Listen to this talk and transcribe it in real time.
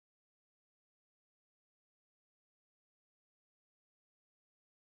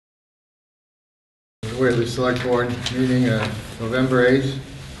Whately Selectboard meeting November 8th.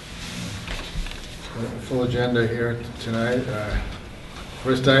 Full agenda here tonight.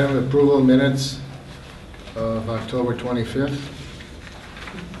 First item, approval of minutes of October 25th.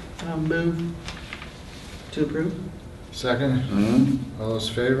 Move to approve. Second? All those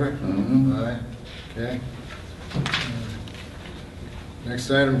in favor? Aye. Okay. Next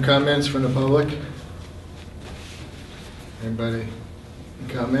item, comments from the public. Anybody?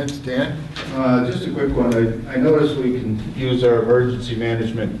 Comments? Dan? Just a quick one. I noticed we can use our emergency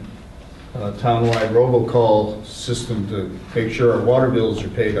management townwide robocall system to make sure our water bills are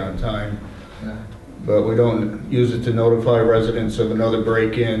paid on time. Yeah. But we don't use it to notify residents of another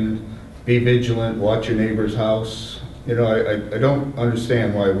break-in, be vigilant, watch your neighbor's house. You know, I don't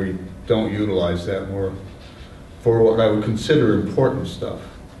understand why we don't utilize that more for what I would consider important stuff.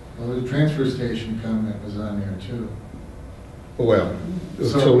 Well, the transfer station comment was on there too. Well,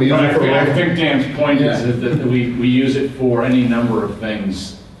 So we use it for I think Dan's point Yeah. is that we use it for any number of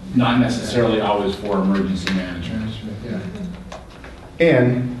things, not necessarily always for emergency management. Yeah.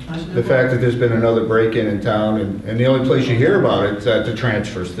 And the fact that there's been another break-in in town, and the only place you hear about it is at the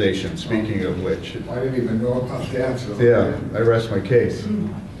transfer station, speaking of which. I didn't even know about that. So. Yeah, I rest my case.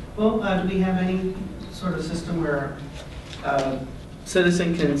 Well, do we have any sort of system where a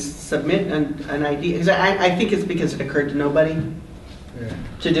citizen can submit an idea? Because I think it's because it occurred to nobody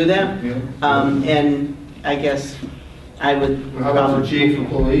to do that. And I guess I would. How about the chief of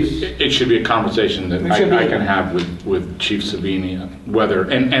police? It should be a conversation that I can have with Chief Savini, whether,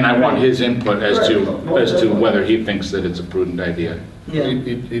 and I want his input as to whether he thinks that it's a prudent idea. Yeah.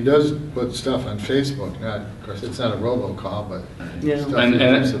 He does put stuff on Facebook. Not, of course, it's not a robocall, but Yeah. stuff And he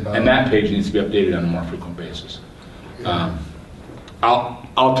thinks about. that page needs to be updated on a more frequent basis. I'll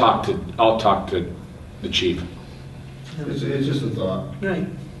talk to the chief. It's just a thought. Right.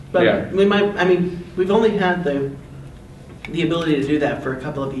 But Yeah. we might. I mean, we've only had the ability to do that for a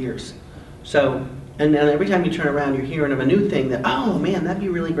couple of years. So, and then every time you turn around, you're hearing of a new thing that, oh man, that'd be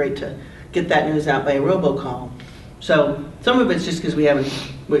really great to get that news out by a robocall. So some of it's just because we haven't.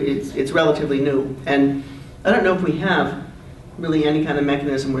 It's relatively new, and I don't know if we have really any kind of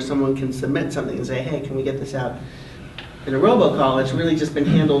mechanism where someone can submit something and say, hey, can we get this out in a robocall? It's really just been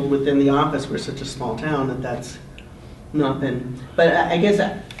handled within the office. We're such a small town that that's not been. But I guess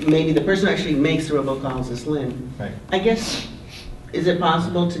maybe the person who actually makes the robocalls is Lynn. Right. I guess, is it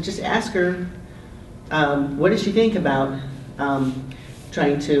possible to just ask her, what does she think about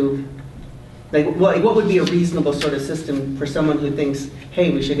trying to, like, what would be a reasonable sort of system for someone who thinks,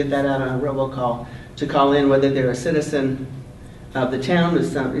 hey, we should get that out on a robocall, to call in, whether they're a citizen of the town,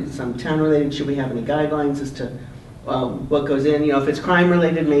 is some town related, should we have any guidelines as to what goes in? You know, if it's crime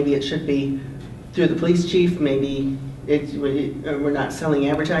related, maybe it should be through the police chief, maybe we're not selling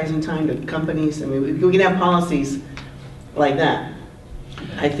advertising time to companies. I mean, we can have policies like that,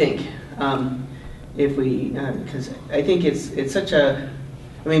 I think, if we, because I think it's such a,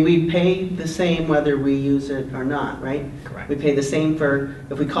 I mean, we pay the same whether we use it or not, right? Correct. We pay the same for,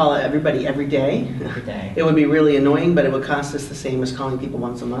 if we call everybody every day. Every day. It would be really annoying, but it would cost us the same as calling people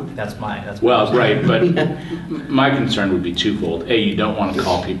once a month. That's Well, right, but my concern would be twofold. A, you don't want to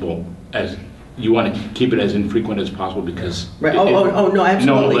call people as, you want to keep it as infrequent as possible because... Right. No, absolutely.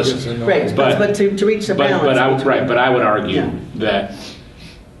 No one listens. Right, but to reach the balance. But I would argue that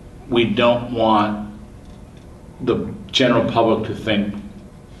we don't want the general public to think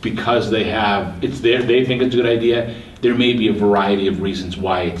because they think it's a good idea, there may be a variety of reasons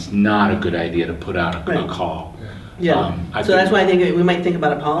why it's not a good idea to put out a call. Yeah, so that's why I think we might think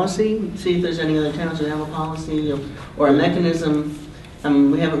about a policy, see if there's any other towns that have a policy or a mechanism.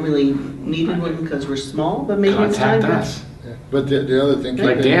 We haven't really needed one because we're small, but maybe it's time. Contact us. Yeah. But the other thing,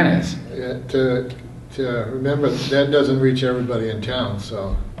 Like Dan is. To remember, that doesn't reach everybody in town,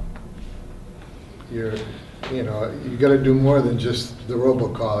 so you got to do more than just the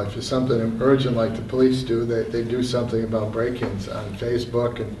robocall. If it's something urgent like the police do, they do something about break-ins on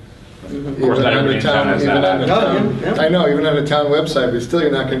Facebook and even on the town. I know, even on the town website, but still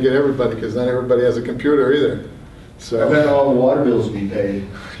you're not going to get everybody because not everybody has a computer either. So I bet all the water bills will be paid.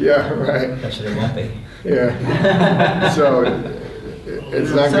 Yeah, right. Actually, it won't be. Yeah. So it's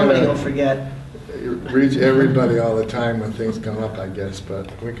not going Somebody will forget. reach everybody all the time when things come up, I guess, but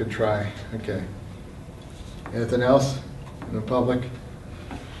we could try. Okay. Anything else in the public?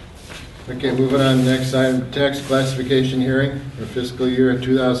 Okay, moving on. Next item, tax classification hearing for fiscal year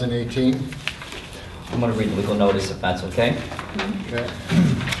 2018. I'm going to read the legal notice if that's okay. Okay.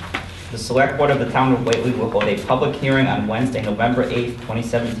 The Select Board of the Town of Whately will hold a public hearing on Wednesday, November 8th,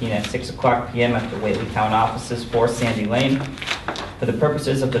 2017 at 6:00 p.m. at the Whately Town Offices, 4 Sandy Lane. for the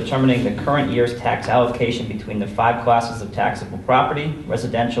purposes of determining the current year's tax allocation between the 5 classes of taxable property: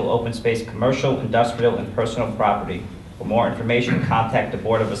 residential, open space, commercial, industrial, and personal property. For more information, contact the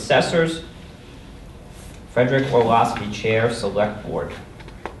Board of Assessors. Frederick Orlowski, Chair, Select Board.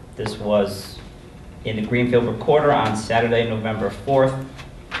 This was in the Greenfield Recorder on Saturday, November 4th,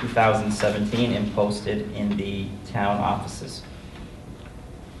 2017, and posted in the town offices.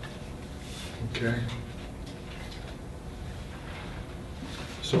 Okay.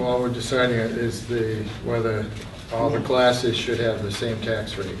 So all we're deciding is whether all the classes should have the same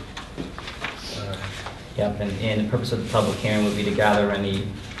tax rate. Yep, and the purpose of the public hearing would be to gather any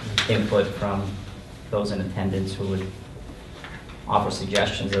input from those in attendance who would offer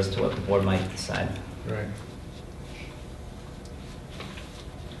suggestions as to what the board might decide. Right.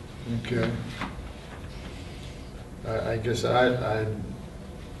 Okay. I guess I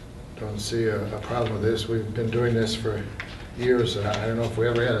don't see a problem with this. We've been doing this for years, and I don't know if we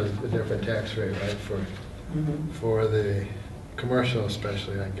ever had a different tax rate, right, for the commercial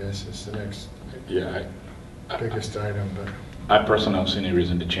especially, I guess, is the next Yeah, biggest item, but. I personally don't see any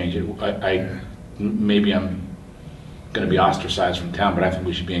reason to change it. Maybe I'm going to be ostracized from town, but I think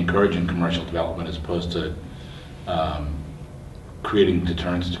we should be encouraging commercial development as opposed to creating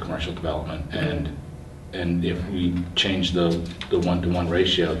deterrents to commercial development. And if we change the 1-to-1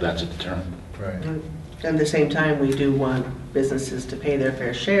 ratio, that's a deterrent. Right. At the same time, we do want businesses to pay their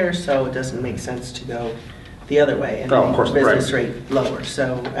fair share, so it doesn't make sense to go the other way and Oh, of course, business right. rate lower.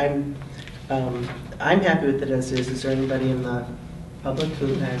 So I'm happy with it as is. Is there anybody in the public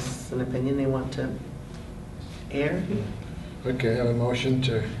who has an opinion they want to air? Okay, I have a motion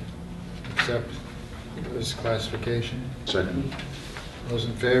to accept this classification. Second. Those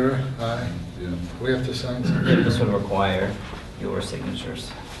in favor? Aye. Yeah. We have to sign Yeah, something? this would require your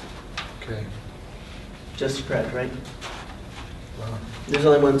signatures. Okay. Just Fred, right? Well, There's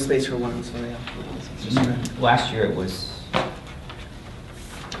only one space for one, so yeah. It's just Fred. Last year it was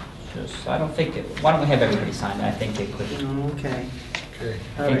just, I don't think, why don't we have everybody sign it? I think it could, Okay. okay.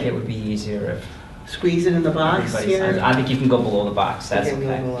 I All think it right. would be easier if Squeeze it in the box everybody signs it. here. I think you can go below the box, that's Okay, we'll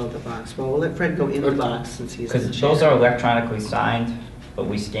okay. go below the box. Well, we'll let Fred go in the box since he's the Because chair. those are electronically signed, but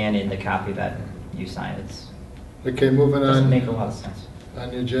we scan in the copy that you signed. It's, Okay, moving doesn't on. make a lot of sense. On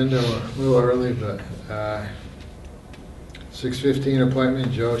the agenda, we're a little early, but 6:15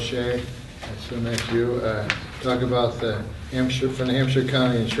 appointment, Joe Shea, I assume that's you. Talk about the from the Hampshire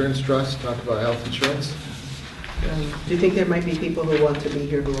County Insurance Trust, talk about health insurance. Do you think there might be people who want to be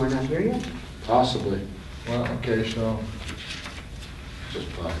here who are not here yet? Possibly. Well, okay, so Just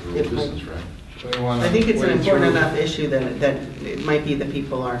plow through It the business, right? we want to. I think it's an important enough issue that it might be that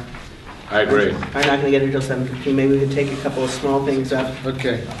people are I agree. not going to get here till 7:15. Maybe we could take a couple of small things up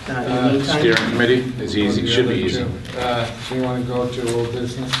Okay. in the meantime. Steering committee is easy, should be easy. So you want to go to old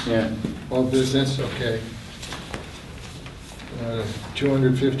business? Yeah. Old business, okay.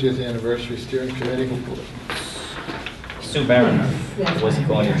 250th anniversary steering committee. Sue Barron was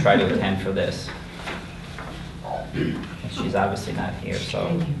going to try to attend for this. And she's obviously not here,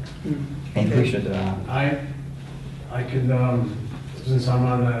 so maybe we should, I can, since I'm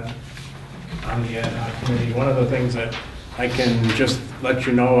on the ad hoc committee, one of the things that I can just let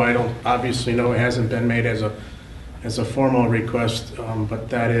you know, I don't obviously know, it hasn't been made as a formal request, but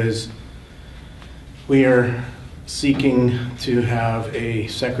that is, we are seeking to have a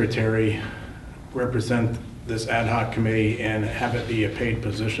secretary represent this ad hoc committee and have it be a paid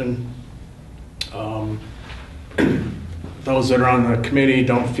position. Those that are on the committee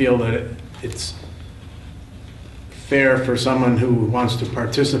don't feel that it's fair for someone who wants to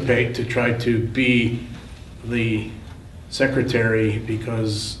participate to try to be the secretary,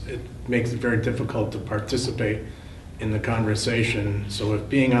 because it makes it very difficult to participate in the conversation. So if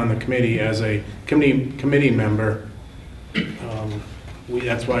being on the committee as a committee member,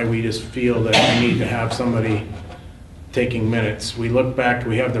 that's why we just feel that we need to have somebody taking minutes. We look back,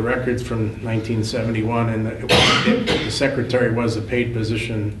 we have the records from 1971, and the secretary was a paid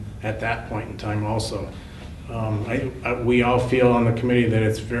position at that point in time also. We all feel on the committee that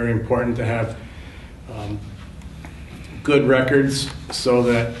it's very important to have good records so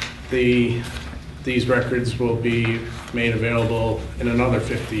that these records will be made available in another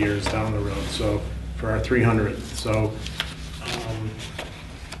 50 years down the road, so for our 300th. So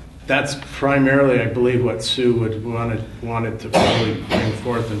that's primarily, I believe, what Sue would wanted to probably bring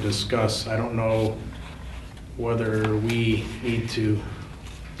forth and discuss. I don't know whether we need to,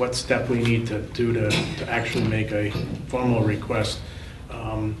 what step we need to do to actually make a formal request.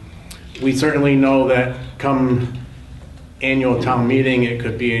 We certainly know that come annual town meeting, it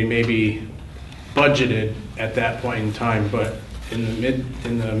could be maybe budgeted at that point in time, but in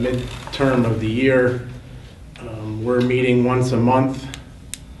the midterm of the year. We're meeting once a month,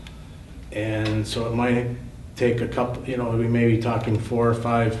 and so it might take a couple, we may be talking 4 or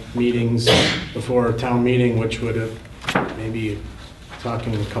 5 meetings before a town meeting, which would maybe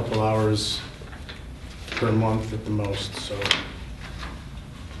talking a couple hours per month at the most, so.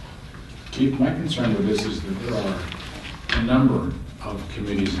 Keith, my concern with this is that there are a number of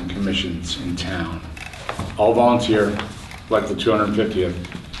committees and commissions in town, all volunteer, like the 250th,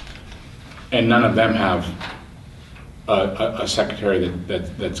 and none of them have a secretary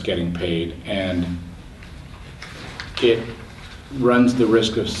that's getting paid, and it runs the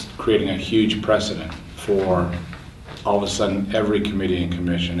risk of creating a huge precedent for all of a sudden every committee and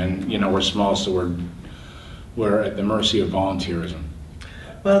commission, and we're small, so we're at the mercy of volunteerism.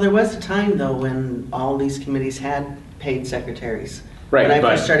 Well, there was a time, though, when all these committees had paid secretaries. Right, When I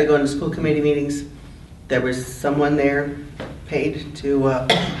but- first started going to school committee meetings, there was someone there paid to,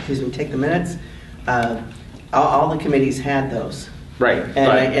 take the minutes. All the committees had those. Right,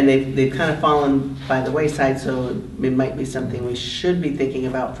 And they've kind of fallen by the wayside, so it might be something we should be thinking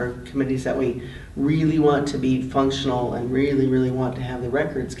about for committees that we really want to be functional and really, really want to have the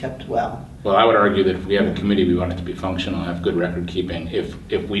records kept well. Well, I would argue that if we have a committee, we want it to be functional, have good record keeping.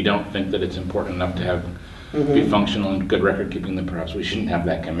 If we don't think that it's important enough to have be functional and good record keeping, then perhaps we shouldn't have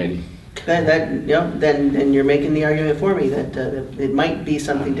that committee. Then you're making the argument for me that it might be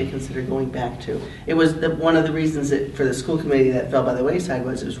something to consider going back to. It was one of the reasons that for the school committee that fell by the wayside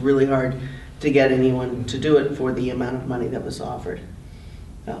was it was really hard to get anyone to do it for the amount of money that was offered.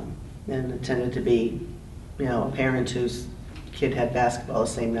 And it tended to be, a parent whose kid had basketball the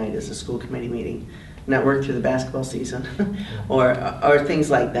same night as the school committee meeting, not work through the basketball season, or things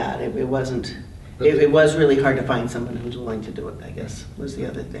like that. It wasn't. It was really hard to find someone who was willing to do it, I guess, was the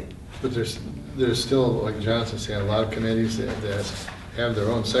other thing. But there's still, like Johnson's saying, a lot of committees that have their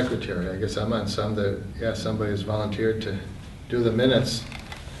own secretary. I guess I'm on some that, somebody's volunteered to do the minutes.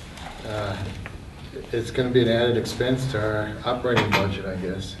 It's going to be an added expense to our operating budget, I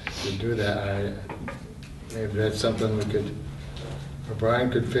guess, to do that. Maybe that's something we could, or Brian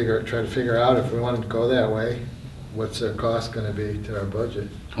could try to figure out if we wanted to go that way. What's the cost going to be to our budget?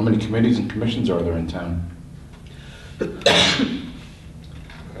 How many committees and commissions are there in town? What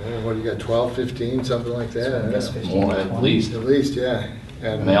do you got, 12, 15, something like that? I guess Yeah. 15, More, at 20. least. At least, yeah.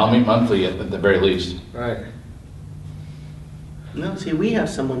 And they all meet monthly at the very least. Right. No, see, we have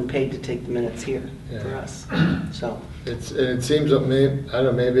someone paid to take the minutes here for Yeah. us, so. It seems that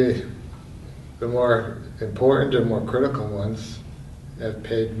maybe the more important or more critical ones have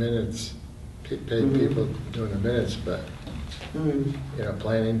paid minutes, paid people doing the minutes, but, mm.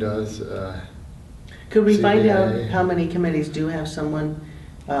 planning does. Could we find out CBA. how many committees do have someone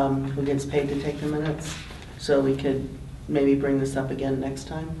who gets paid to take the minutes? So we could maybe bring this up again next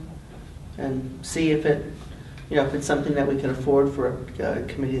time and see if if it's something that we can afford for a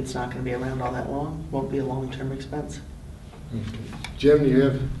committee that's not going to be around all that long, won't be a long-term expense. Jim, do you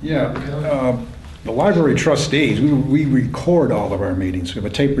have? Yeah, the library trustees, we record all of our meetings. We have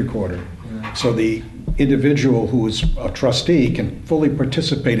a tape recorder. Yeah. So the individual who is a trustee can fully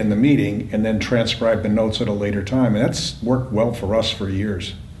participate in the meeting and then transcribe the notes at a later time. And that's worked well for us for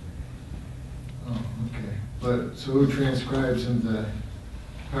years. Oh, okay. But, so who transcribes in the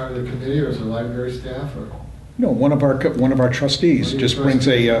part of the committee, or is it library staff, or? No, one of our trustees One of your just brings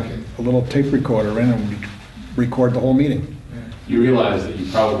trustees, a okay. little tape recorder in and we record the whole meeting. You realize that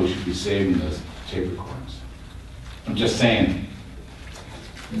you probably should be saving those tape recordings. I'm just saying,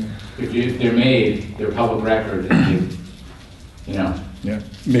 if they're made, they're public record, and Yeah,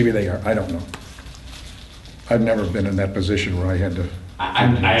 maybe they are, I don't know. I've never been in that position where I had to.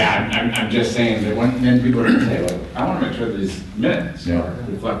 I'm just saying that then people are going to say, well, I want to make sure these minutes Yeah. are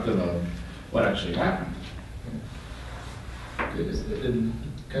reflective of what actually happened. And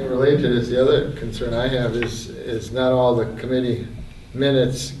kind of related to this, the other concern I have is not all the committee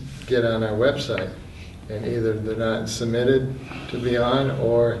minutes get on our website. And either they're not submitted to be on,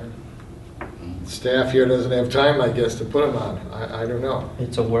 or staff here doesn't have time, I guess, to put them on. I don't know.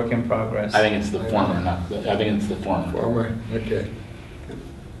 It's a work in progress. I think it's the former, I think it's the former. Former, okay.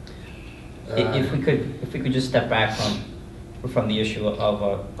 If we could just step back from the issue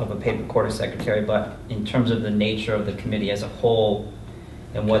of a paid recorder secretary, but in terms of the nature of the committee as a whole,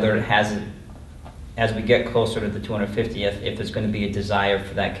 and whether it has, as we get closer to the 250th, if there's going to be a desire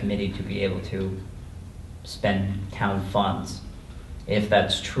for that committee to be able to spend town funds. If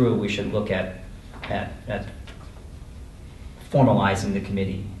that's true, we should look at formalizing the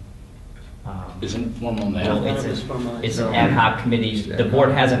committee. Isn't formal Well, now? it's an ad hoc committee. The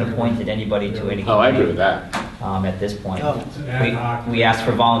board hasn't appointed anybody to any. Oh, I agree with that. at this point. Oh. It's an ad hoc. We asked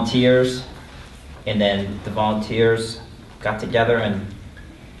for volunteers, and then the volunteers got together and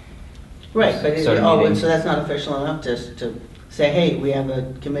Right, but, Started oh, meeting. so that's not official enough to say, hey, we have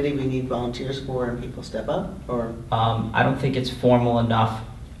a committee we need volunteers for, and people step up, or? I don't think it's formal enough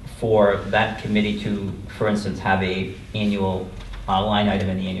for that committee to, for instance, have a annual line item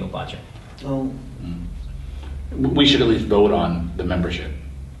in the annual budget. Oh, We should at least vote on the membership.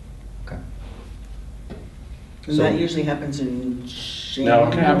 Okay. and that usually happens in No,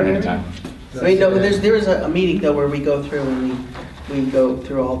 it can happen January? anytime. I mean, no, there is a meeting though where we go through and we go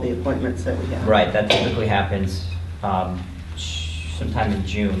through all the appointments that we have. Right, that typically happens sometime in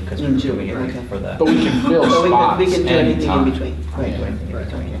June, because we're In June, doing it okay. for the. But we can fill So we spots can do anything anytime. in between. Right, Yeah. anything in Right.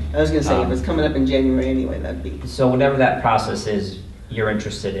 between. I was gonna say, if it's coming up in January anyway, that'd be, So whatever that process is, you're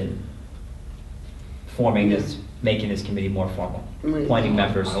interested in forming this, making this committee more formal, Mm. appointing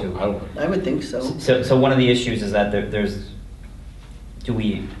members to. I would think so. So one of the issues is that do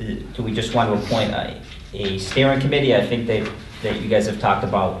we just want to appoint a steering committee? I think that you guys have talked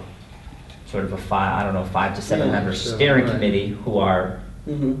about sort of a 5 to 7 Yeah, member seven, steering right. committee who are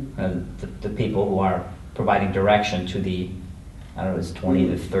Mhm. the people who are providing direction to the, I don't know, it's 20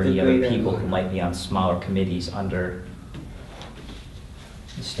 to 30 The other greater- people who might be on smaller committees under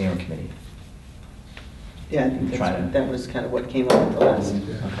the steering committee. Yeah, I think Try to- that was kind of what came up with the last. Okay.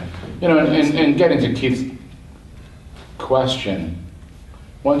 You know, and getting to Keith's question,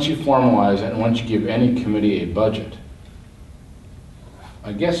 once you formalize it and once you give any committee a budget,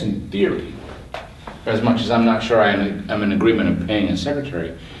 I guess in theory, as much as I'm not sure I'm in agreement of paying a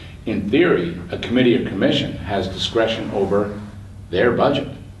secretary, in theory, a committee or commission has discretion over their budget.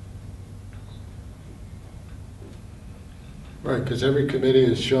 Right, because every committee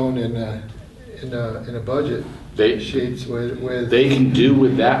is shown in a budget They, sheets with they can do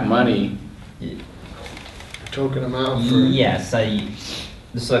with that money, token amount for. Yes,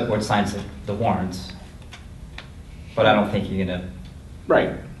 the select board signs the warrants, but I don't think you're gonna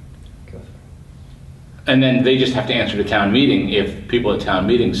right. go. And then they just have to answer to town meeting if people at town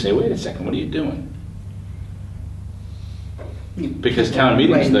meeting say, wait a second, what are you doing? Because town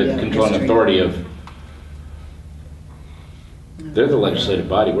meeting is Right, the yeah, controlling history. authority of, they're the legislative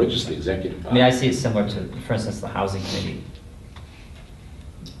body, we're just the executive I mean, I body. see it similar to, for instance, the housing committee.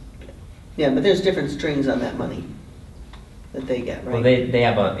 Yeah, but there's different strings on that money that they get, right? Well, they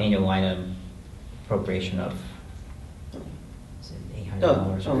have an annual line item appropriation of, is it $800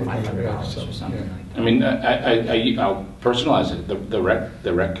 Oh, or okay. $500 or Yeah, something yeah. like that? I mean, I'll personalize it, the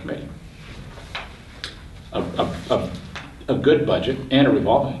rec committee. A good budget and a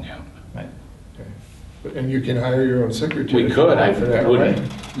revolving account. Right. And you can hire your own secretary. We could, I for that, right?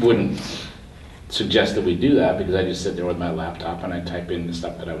 wouldn't suggest that we do that, because I just sit there with my laptop and I type in the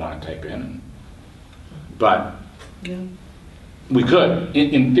stuff that I want to type in. But Yeah. we could,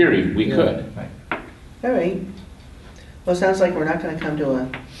 in theory, we Yeah. could. Right. All right. Well, it sounds like we're not gonna come to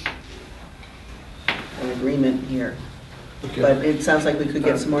an agreement here. Okay. But it sounds like we could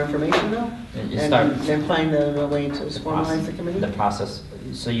get some more information though? And you And start- then find a way to formalize the committee? The process,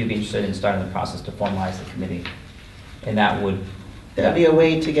 so you'd be interested in starting the process to formalize the committee, and that would. That'd be a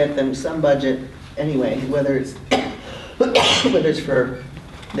way to get them some budget anyway, whether it's, whether it's for,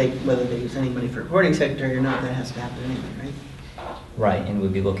 whether they use any money for recording secretary or not, that has to happen anyway, right? Right, and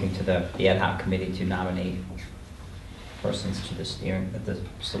we'd be looking to the ad hoc committee to nominate persons to the steering, that the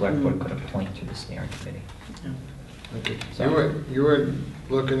select board could appoint to the steering committee. Yeah. Okay. So- You were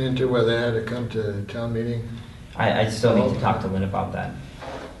looking into whether they had to come to town meeting, I still need to talk to Lynn about that.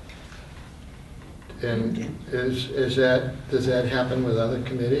 and does that happen with other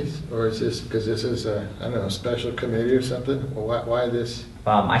committees? Or is this, because this is a, I don't know, a special committee or something? Or why this?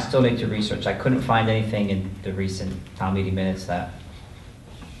 I still need to research. I couldn't find anything in the recent town meeting minutes that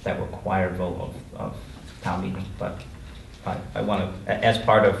required vote of town meeting, but I want to, as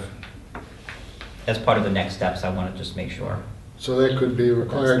part of the next steps, I want to just make sure. So that could be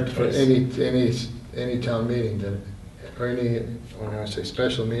required That's for the case. any town meeting, that, or any, when I say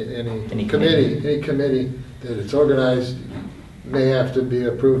special meeting, Any any committee. committee, any committee that it's organized may have to be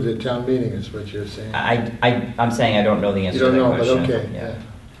approved at town meeting, is what you're saying. I'm saying I don't know the You answer to don't that know, but question. okay, yeah.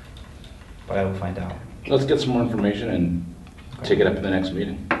 But I will find out. Let's get some more information and take it up at the next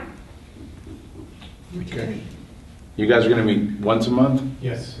meeting. Okay. You guys are gonna meet once a month?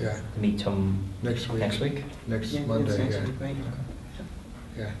 Yes. Yeah, Meet next week. next week? Next Yeah, Monday, that's yeah, next week, right?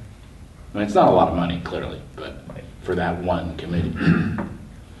 yeah. I mean, it's not a lot of money, clearly, but Right. for that one committee.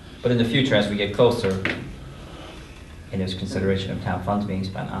 But in the future, as we get closer, and there's consideration of town funds being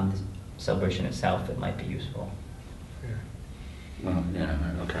spent on the celebration itself, it might be useful. Yeah. Well, yeah,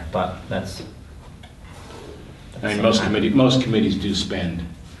 okay. But that's, I mean, most committees do spend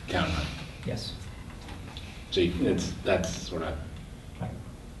town money. Yes. So that's sort of,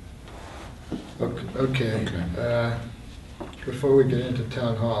 Okay. Before we get into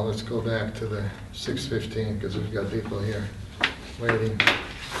town hall, let's go back to the 6:15, because we've got people here waiting.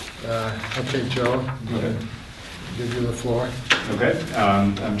 Okay, Joe, I'm going to give you the floor. Okay,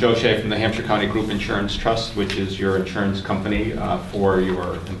 I'm Joe Shea from the Hampshire County Group Insurance Trust, which is your insurance company for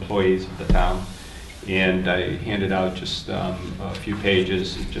your employees of the town. And I handed out just a few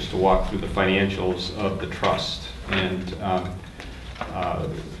pages just to walk through the financials of the trust. And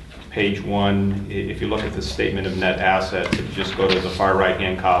page 1, if you look at the statement of net assets, if you just go to the far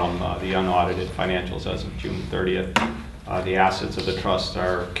right-hand column, the unaudited financials as of June 30th, the assets of the trust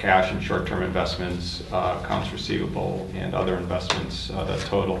are cash and short-term investments, accounts receivable, and other investments that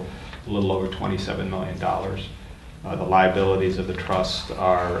total a little over $27 million. The liabilities of the trust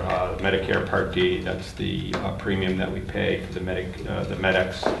are Medicare Part D, that's the premium that we pay for the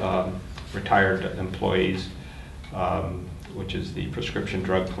MedX retired employees, which is the prescription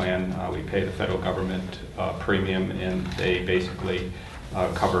drug plan. We pay the federal government premium, and they basically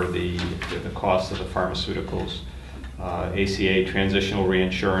cover the cost of the pharmaceuticals. ACA transitional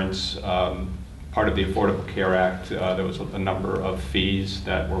reinsurance, part of the Affordable Care Act, there was a number of fees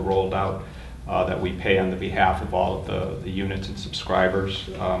that were rolled out that we pay on the behalf of all of the units and subscribers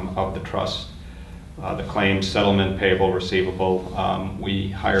of the trust. The claims, settlement, payable, receivable, we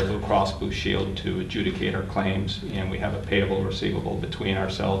hire Blue Cross Blue Shield to adjudicate our claims, and we have a payable receivable between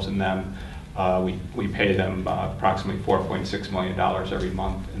ourselves and them. We pay them approximately $4.6 million every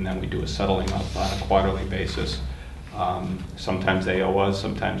month, and then we do a settling up on a quarterly basis. Sometimes they owe us,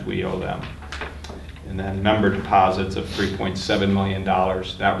 sometimes we owe them. And then member deposits of $3.7 million.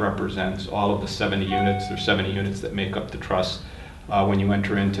 That represents all of the 70 units. There's 70 units that make up the trust. When you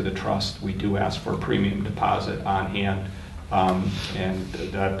enter into the trust, we do ask for a premium deposit on hand, and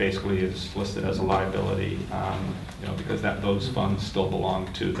that basically is listed as a liability, because those funds still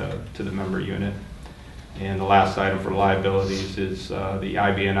belong to the member unit. And the last item for liabilities is the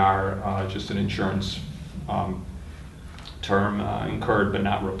IBNR, just an insurance term, incurred but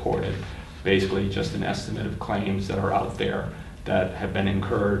not reported. Basically just an estimate of claims that are out there that have been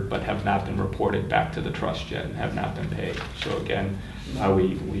incurred but have not been reported back to the trust yet and have not been paid. So again,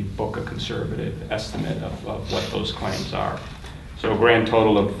 we book a conservative estimate of what those claims are. So a grand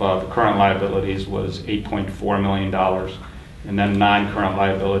total of the current liabilities was $8.4 million. And then non-current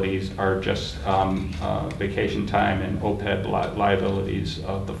liabilities are just vacation time and OPEB liabilities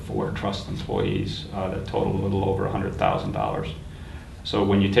of the 4 trust employees that total a little over $100,000. So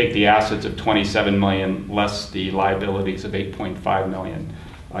when you take the assets of $27 million less the liabilities of $8.5 million,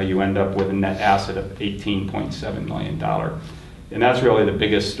 you end up with a net asset of $18.7 million. And that's really the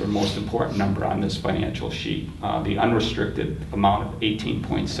biggest or most important number on this financial sheet. The unrestricted amount of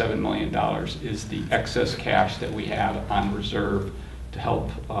 $18.7 million is the excess cash that we have on reserve to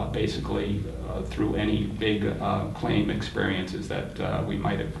help basically through any big claim experiences that we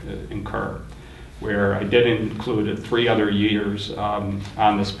might incur. Where I did include 3 other years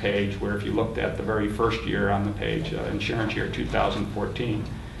on this page, where if you looked at the very first year on the page, insurance year 2014,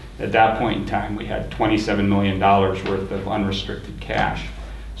 at that point in time we had $27 million worth of unrestricted cash.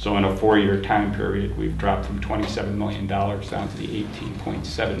 So in a 4-year time period, we've dropped from $27 million down to the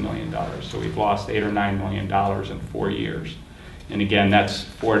 $18.7 million. So we've lost $8 or $9 million in 4 years. And again, that's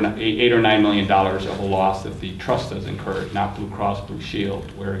 $8 or $9 million of a loss that the trust has incurred, not Blue Cross Blue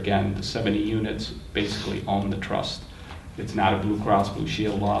Shield, where again, the 70 units basically own the trust. It's not a Blue Cross Blue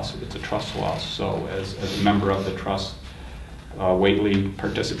Shield loss, it's a trust loss. So as a member of the trust, Whately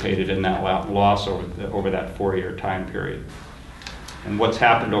participated in that loss over that 4-year time period. And what's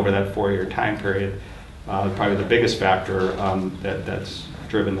happened over that 4-year time period, probably the biggest factor that's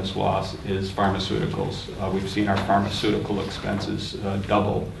driven this loss is pharmaceuticals. We've seen our pharmaceutical expenses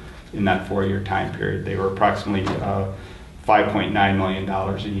double in that 4-year time period. They were approximately $5.9 million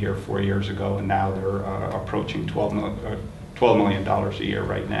a year 4 years ago, and now they're approaching $12 million a year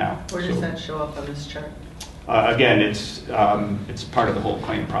right now. Where does that show up on this chart? Again, it's part of the whole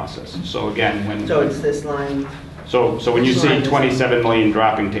claim process. So again, when So it's this line. So when you see 27 million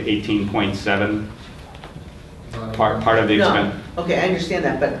dropping to 18.7, part of the expense. No, okay, I understand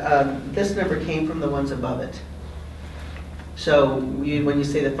that, but this number came from the ones above it. So when you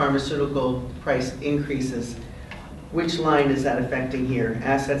say the pharmaceutical price increases, which line is that affecting here?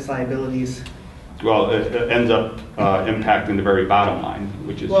 Assets, liabilities? Well, it ends up impacting the very bottom line,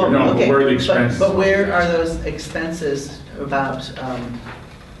 which is Well, okay, where are the expenses? but where are those expenses about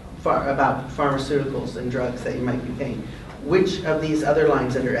pharmaceuticals and drugs that you might be paying? which of these other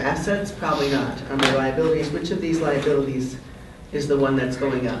lines under assets? Probably not. Under liabilities, which of these liabilities is the one that's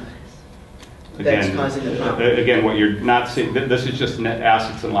going up? That's causing the problem? Again, what you're not seeing, this is just net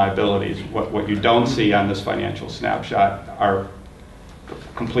assets and liabilities. What you don't see on this financial snapshot are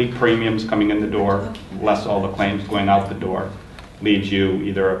complete premiums coming in the door, less all the claims going out the door, leaves you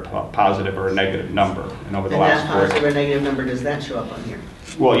either a positive or a negative number. And over the And last that 4 positive or negative number, does that show up on here?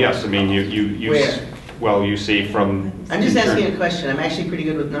 Well, yes, I mean, you Where? well, you see from... I'm just asking a question. I'm actually pretty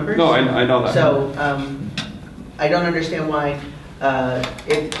good with numbers. No, I know that. So I don't understand why,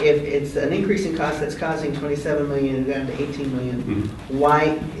 if it's an increase in cost that's causing 27 million down to 18 million, Mhm.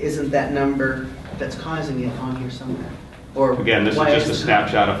 why isn't that number that's causing it on here somewhere? Or Again, this is why just a isn't-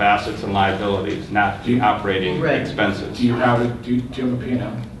 snapshot of assets and liabilities, not the operating Right. expenses. Do you have a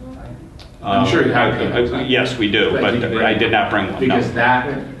P&L? I'm sure you have it. Yes, we do, But but you can bring I did not bring one, no. Because that,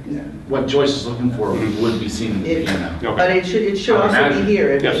 what Joyce is looking for would be seen in the It- P&L. Okay. But it should I also imagine. be here.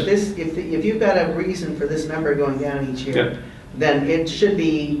 If Yes. if you've got a reason for this number going down each Yeah. year, then it should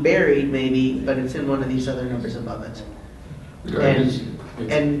be buried maybe, but it's in one of these other numbers above it.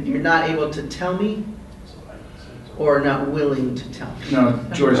 And you're not able to tell me, or not willing to tell me? No,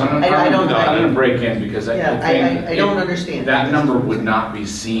 Joyce, I'm I don't- going to break in because I Yeah, think... I don't understand. That number would not be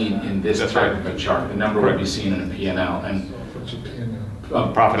seen in this That's type right. of a chart. The number would be seen in a P&L and What's your P&L?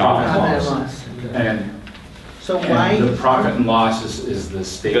 Profit and loss. Profit and loss. And So why? the profit and loss is the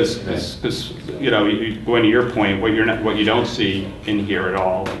Because, state. you know, going to your point, what you don't see in here at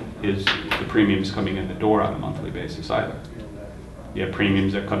all is the premiums coming in the door on a monthly basis either. You have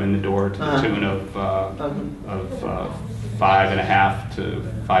premiums that come in the door to the tune of $5.5 to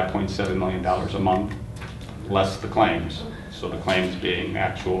 $5.7 million a month, less the claims. So the claims being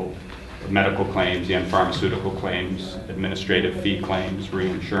actual medical claims and pharmaceutical claims, administrative fee claims,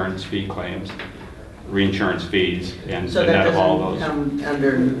 reinsurance fee claims, reinsurance fees, and So the that net of all doesn't those. come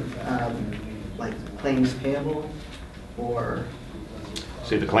under, like, claims payable, or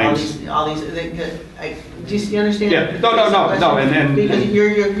See, the all claims, these, do you understand? Yeah. No, and- Because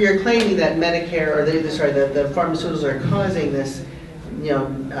you're claiming that Medicare, or the pharmaceuticals are causing this, you know,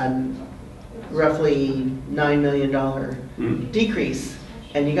 roughly $9 million Mhm. decrease,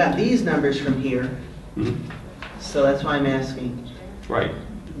 and you got these numbers from here, Mhm. so that's why I'm asking. Right.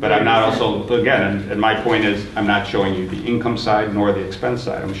 But I'm not also, again, and my point is, I'm not showing you the income side nor the expense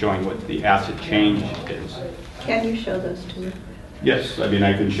side. I'm showing what the asset change is. Can you show those to me? Yes, I mean,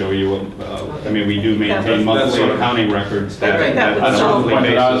 I can show you, I mean, we do maintain That's monthly sort of- accounting records that, Right, that on that's a sort of monthly Point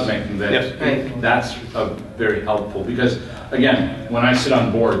that I was basis. making, that Yes. Right. that's very helpful, because, again, when I sit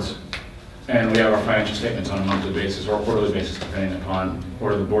on boards, and we have our financial statements on a monthly basis or quarterly basis, depending upon,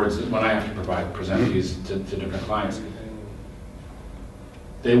 or the boards, when I have to present these to different clients,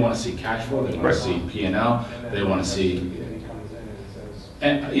 they want to see cash flow, they want Right. to see P&L, they want to see,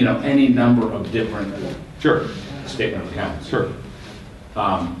 you know, any number of different Sure, statement of accounts. sure.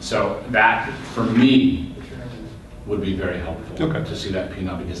 So that, for me, would be very helpful Okay. to see that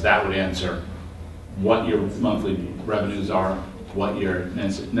P&L, because that would answer what your monthly revenues are, what your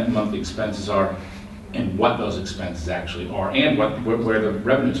net monthly expenses are, and what those expenses actually are, and where the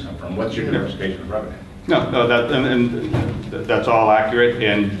revenues come from. What's your diversification of revenue? No, that, and that's all accurate,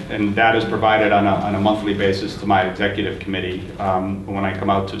 and that is provided on a monthly basis to my executive committee. When I come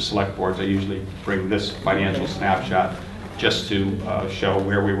out to select boards, I usually bring this financial snapshot just to show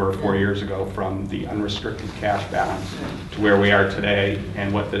where we were 4 years ago from the unrestricted cash balance to where we are today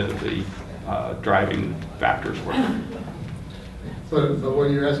and what the driving factors were. But what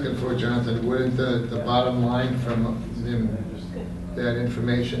you're asking for, Jonathan, wouldn't the bottom line from that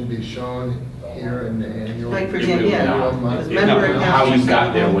information be shown here in the annual? Like, for It example, would yeah, not. member No, accounts how you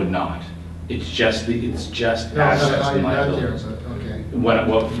got there receivable. would not. It's just No, assets not how and you got there, liabilities. but, okay.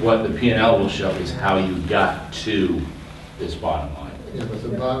 What the P&L will show is how you got to this bottom line. Yeah, but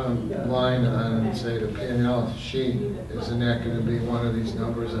the bottom line on, say, the P&L sheet, isn't that going to be one of these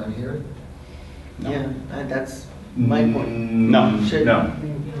numbers on here? Yeah, that's my point. No. Should- No.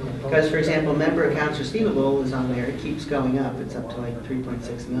 Because, for example, member accounts receivable is on there, it keeps going up, it's up to like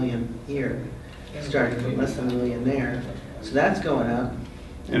 3.6 million here, starting from less than $1 million there, so that's going up.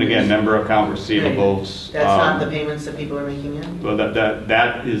 And again, member account receivables. That's not the payments that people are making in? Well,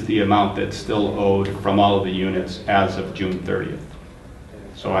 that is the amount that's still owed from all of the units as of June 30th.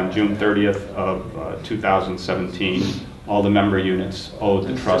 So on June 30th of 2017, all the member units owed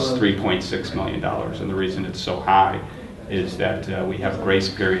the trust $3.6 million. And the reason it's so high is that we have a grace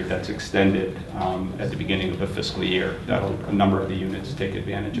period that's extended at the beginning of the fiscal year that a number of the units take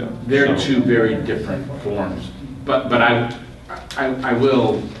advantage of. They're So- two very different forms, but I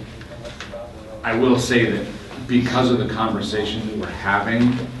will say that because of the conversation that we're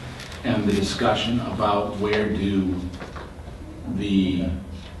having and the discussion about where do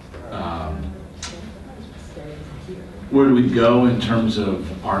we go in terms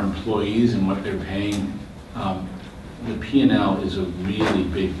of our employees and what they're paying, the P&L is a really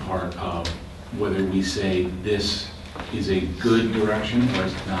big part of whether we say this is a good direction or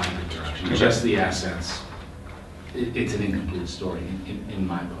it's not a good direction. Just the assets, it's an incomplete story in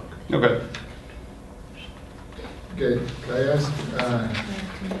my book. Okay. Okay, can I ask,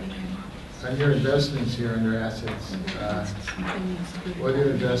 on your investments here under assets, what are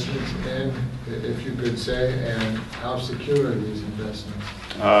your investments in, if you could say, and how secure are these investments?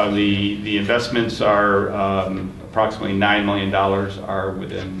 The investments are approximately $9 million are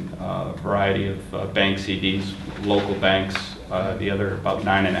within a variety of bank CDs, local banks. The other about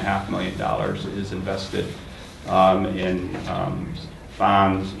 $9.5 million is invested in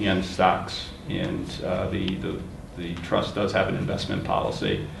bonds and stocks. And the trust does have an investment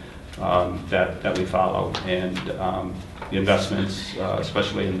policy that we follow. And the investments,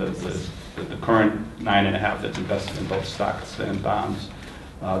 especially in the current 9.5 that's invested in both stocks and bonds,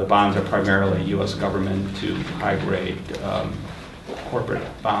 the bonds are primarily U.S. government to high-grade corporate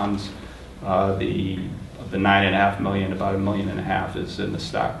bonds. Of the $9.5 million, about $1.5 million is in the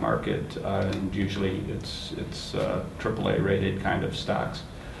stock market, and usually it's AAA rated kind of stocks.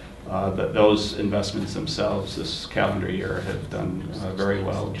 Those investments themselves this calendar year have done very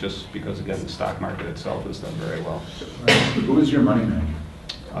well, just because again the stock market itself has done very well. Who is your money manager?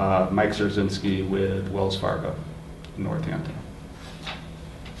 Mike Czerzinski with Wells Fargo, Northampton.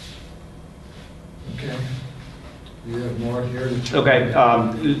 Okay. Do you have more here? Okay,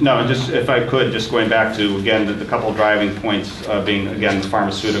 no, just if I could, just going back to, again, the couple driving points being, again, the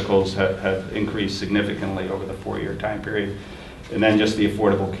pharmaceuticals have increased significantly over the 4-year time period. And then just the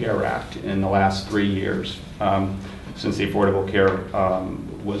Affordable Care Act in the last 3 years, since the Affordable Care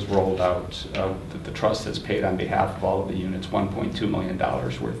was rolled out, the trust has paid on behalf of all of the units $1.2 million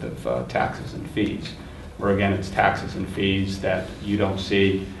worth of taxes and fees, where again, it's taxes and fees that you don't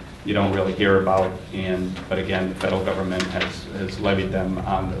see, you don't really hear about, but again, the federal government has levied them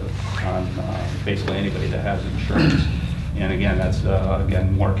on basically anybody that has insurance. And again, that's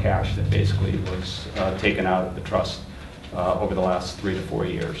again more cash that basically was taken out of the trust over the last 3 to 4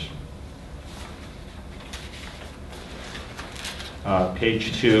 years.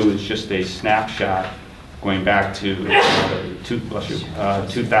 Page 2 is just a snapshot going back to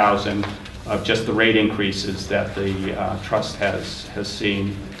 2000 of just the rate increases that the trust has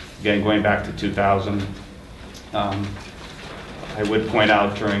seen. Again, going back to 2000, I would point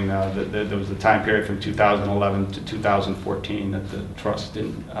out during there was a time period from 2011 to 2014 that the trust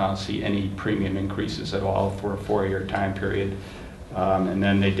didn't see any premium increases at all for a 4-year time period. And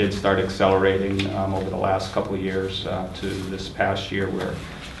then they did start accelerating over the last couple of years to this past year, where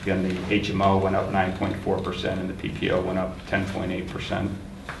again the HMO went up 9.4% and the PPO went up 10.8%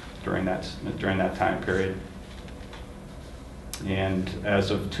 during that time period. And as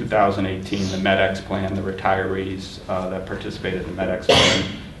of 2018, the MedX plan, the retirees that participated in the MedX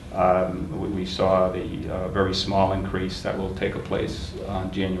plan, we saw the very small increase that will take place on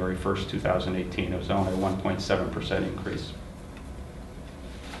January 1st, 2018. It was only a 1.7% increase.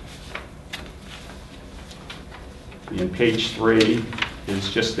 And page 3 is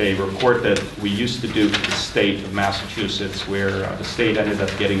just a report that we used to do for the state of Massachusetts, where the state ended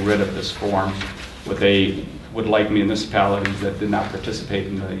up getting rid of this form. What they would like municipalities that did not participate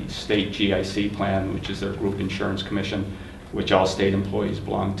in the state GIC plan, which is their group insurance commission, which all state employees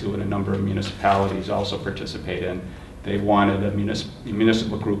belong to, and a number of municipalities also participate in. They wanted a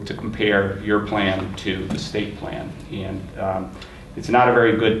municipal group to compare your plan to the state plan. And it's not a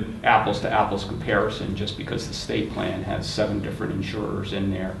very good apples to apples comparison, just because the state plan has 7 different insurers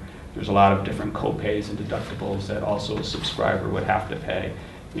in there. There's a lot of different co-pays and deductibles that also a subscriber would have to pay.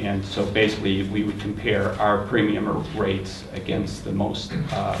 And so basically we would compare our premium rates against the most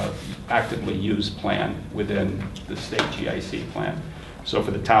actively used plan within the state GIC plan. So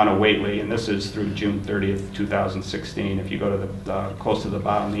for the town of Whately, and this is through June 30th, 2016, if you go to the close to the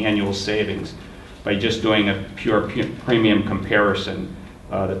bottom, the annual savings, by just doing a pure premium comparison,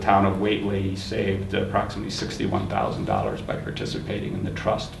 the town of Whately saved approximately $61,000 by participating in the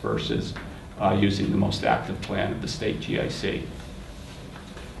trust versus using the most active plan of the state GIC.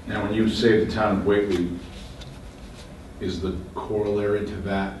 Now, when you say the town of Whately, is the corollary to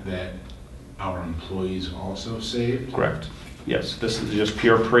that our employees also saved? Correct. Yes, this is just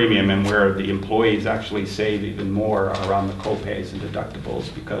pure premium, and where the employees actually save even more are on the co-pays and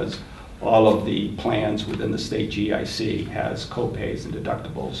deductibles, because all of the plans within the state GIC has co-pays and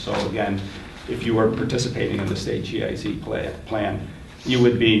deductibles. So again, if you were participating in the state GIC plan, you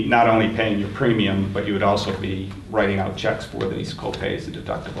would be not only paying your premium, but you would also be writing out checks for these co-pays and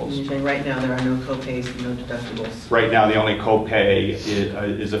deductibles. You're saying right now there are no co-pays and no deductibles. Right now, the only copay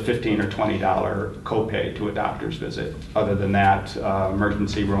is a $15 or $20 copay to a doctor's visit. Other than that,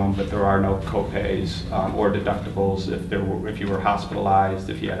 emergency room, but there are no copays or deductibles if you were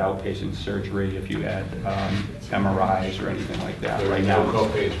hospitalized, if you had outpatient surgery, if you had MRIs or anything like that. There are Right no now,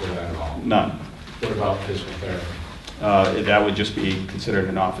 co-pays for that at all? none. What about physical therapy? That would just be considered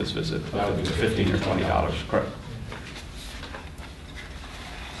an office visit, That would be $15 or $20, correct.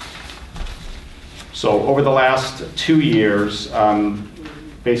 So over the last 2 years,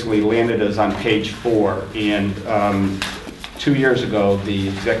 basically landed us on page 4, and 2 years ago, the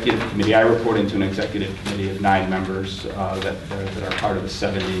executive committee, I report into an executive committee of 9 members that are part of the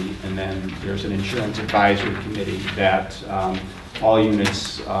 70, and then there's an insurance advisory committee that all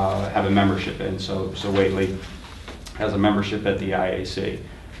units have a membership in, so Whately has a membership at the IAC.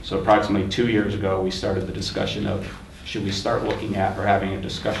 So approximately 2 years ago, we started the discussion of should we start looking at or having a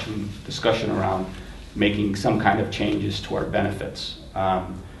discussion around making some kind of changes to our benefits.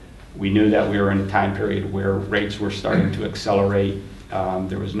 We knew that we were in a time period where rates were starting to accelerate.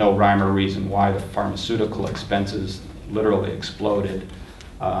 There was no rhyme or reason why the pharmaceutical expenses literally exploded.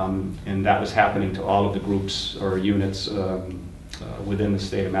 And that was happening to all of the groups or units within the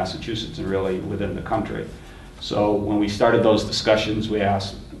state of Massachusetts and really within the country. So when we started those discussions, we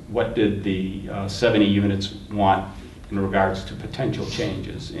asked, what did the 70 units want in regards to potential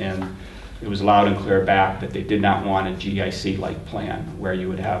changes? And it was loud and clear back that they did not want a GIC-like plan where you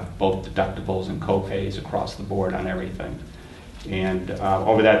would have both deductibles and co-pays across the board on everything. And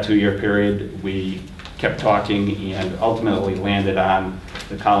over that 2-year period, we kept talking and ultimately landed on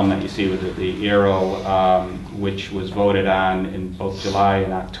the column that you see with the arrow, which was voted on in both July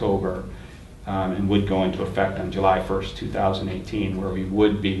and October. And would go into effect on July 1st, 2018, where we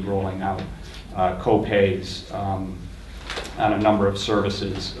would be rolling out co-pays on a number of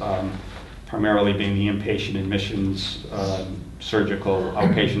services, primarily being the inpatient admissions, surgical,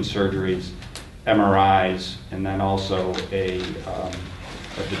 outpatient surgeries, MRIs, and then also a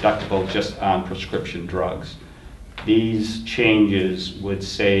deductible just on prescription drugs. These changes would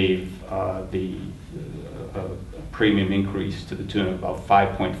save the premium increase to the tune of about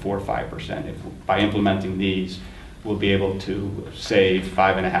 5.45%. By implementing these, we'll be able to save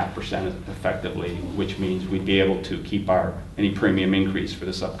 5.5% effectively, which means we'd be able to keep any premium increase for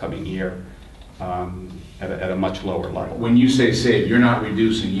this upcoming year at a much lower level. When you say save, you're not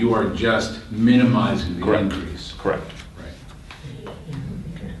reducing, you are just minimizing the Correct. increase. Correct.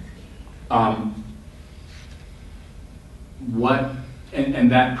 Right.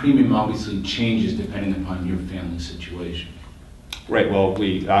 And that premium obviously changes depending upon your family situation. Right, well, on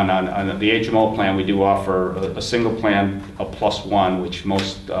the HMO plan, we do offer a single plan, a +1, which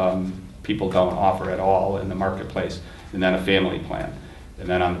most people don't offer at all in the marketplace, and then a family plan. And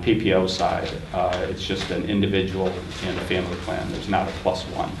then on the PPO side, it's just an individual and a family plan. There's not a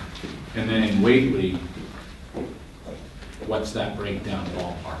 +1. And then in Whately, what's that breakdown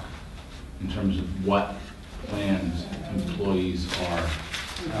ballpark in terms of what plans employees are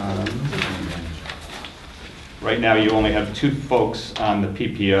taking advantage of? Right now, you only have 2 folks on the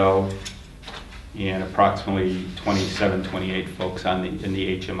PPO and approximately 27, 28 folks in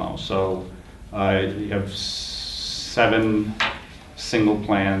the HMO. So you have 7 single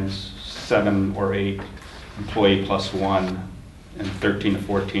plans, 7 or 8 employee +1, and 13 to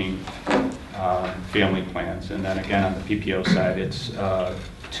 14 family plans. And then again, on the PPO side, it's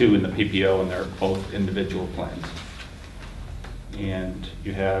 2 in the PPO, and they're both individual plans. And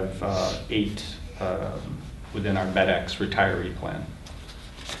you have 8 within our MedX retiree plan.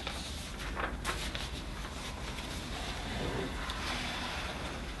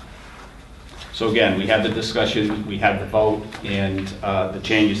 So again, we had the discussion, we had the vote, and the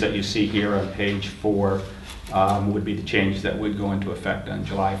changes that you see here on page 4 would be the changes that would go into effect on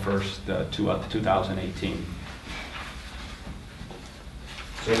July 1st, 2018.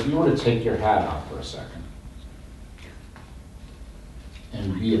 So if you were to take your hat off for a second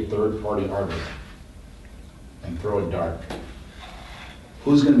and be a third-party arbiter and throw a dart,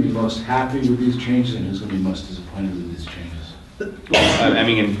 Who's going to be most happy with these changes and who's going to be most disappointed with these changes? I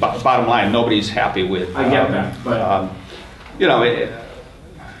mean, bottom line, nobody's happy with. I get that, but you know,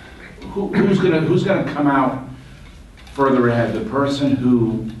 who's going to come out further ahead? The person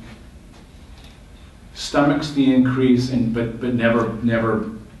who stomachs the increase but never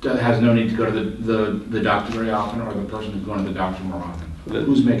has no need to go to the doctor very often, or the person who's going to the doctor more often?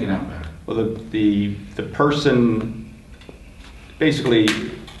 Who's making out better? Well, the person, basically,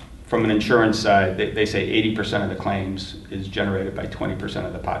 from an insurance side, they say 80% of the claims is generated by 20%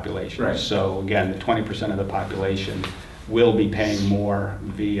 of the population. Right. So again, the 20% of the population will be paying more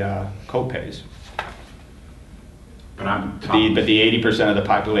via copays. But I'm But talking. the 80% of the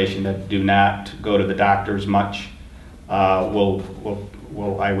population that do not go to the doctors much will,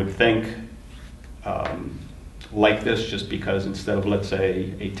 I would think, like this, just because instead of, let's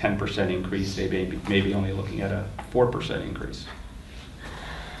say, a 10% increase, they may be only looking at a 4% increase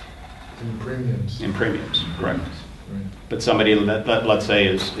In premiums. in premiums, correct? Right. But somebody that let's say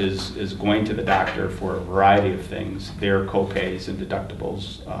is going to the doctor for a variety of things, their copays and deductibles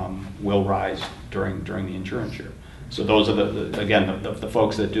will rise during the insurance year. So those are the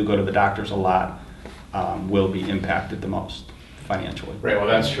folks that do go to the doctors a lot will be impacted the most financially. Right, well,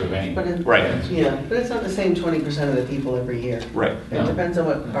 that's true of any. But it, Right. yeah, but it's not the same 20% of the people every year. Right. It depends on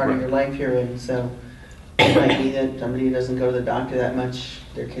what part of your life you're in, so it might be that somebody who doesn't go to the doctor that much,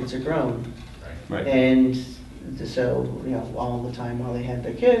 their kids are grown. Right. And so, all the time while they had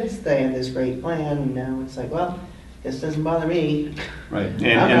their kids, they had this great plan, and now it's like, well, this doesn't bother me. Right. I'm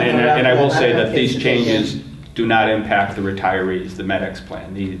not going And I will out. say I have that these kids to take changes in. do not impact the retirees, the MedX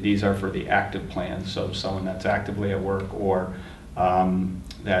plan. These are for the active plans, so someone that's actively at work or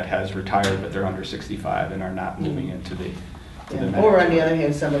that has retired but they're under 65 and are not moving into the MedX Or on the plan. other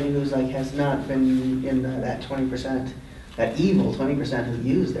hand, somebody who's like, has not been in that 20%, that evil 20% who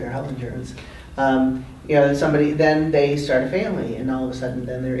use their health insurance. Somebody, then they start a family, and all of a sudden,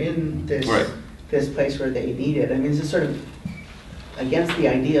 then they're in this Right. this place where they need it. I mean, this is sort of against the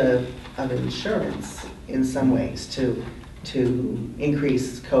idea of insurance in some ways to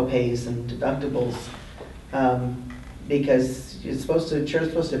increase copays and deductibles, because insure's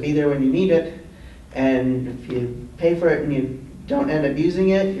supposed to be there when you need it, and if you pay for it and you don't end up using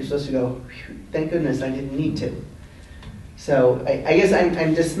it, you're supposed to go, thank goodness I didn't need to. So I guess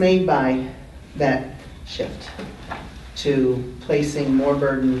I'm dismayed by that shift to placing more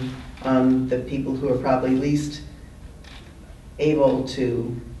burden on the people who are probably least able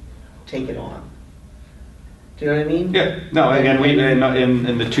to take it on. Do you know what I mean? Yeah, no, again,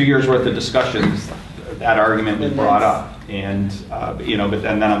 in the 2 years worth of discussions, that argument was brought up. And, but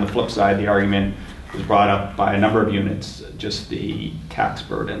then on the flip side, the argument was brought up by a number of units, just the tax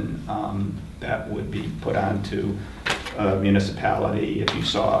burden that would be put onto a municipality if you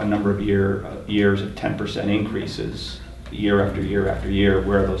saw a number of years of 10% increases year after year after year.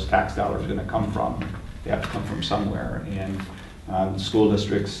 Where are those tax dollars going to come from? They have to come from somewhere. And school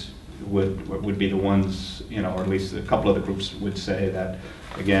districts would be the ones, or at least a couple of the groups would say that,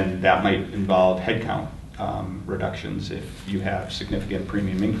 again, that might involve headcount reductions if you have significant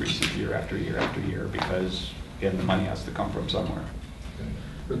premium increases year after year after year, because, again, the money has to come from somewhere.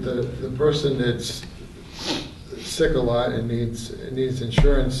 But the person that's sick a lot and needs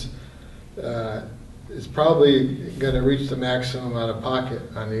insurance is probably going to reach the maximum out of pocket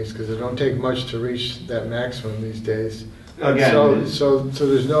on these, because it don't take much to reach that maximum these days. Again, so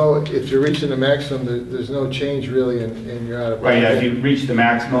there's no, if you're reaching the maximum, there's no change really in your out of pocket. right, yeah, if you reach the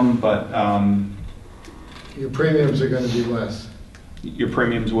maximum, but Your premiums are going to be less. your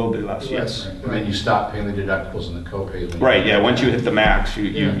premiums will be less, yes. Right. And then you stop paying the deductibles and the copays. Right, yeah, once you hit the max,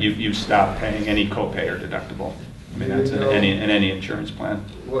 you stop paying any copay or deductible. I mean, that's in any insurance plan.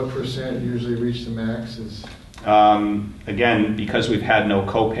 What percent usually reach the max is? Again, because we've had no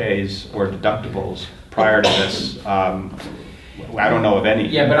copays or deductibles prior to this, I don't know of any.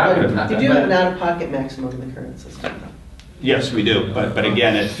 Yeah, but I would not. You do have an out-of-pocket maximum in the current system. Yes, we do, but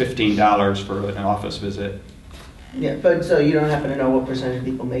again, at $15 for an office visit. Yeah, but so you don't happen to know what percentage of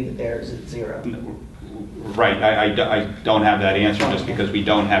people make it there? Is it zero? Right, I don't have that answer just because we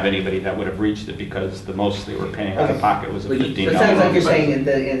don't have anybody that would have reached it, because the most they were paying out of pocket was a So $15. it sounds like you're saying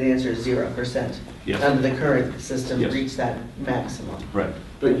that the answer is 0%. Yes. Under the current system, Yes. reach that maximum. Right.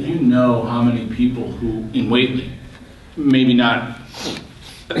 But you know how many people who, in Whately, maybe not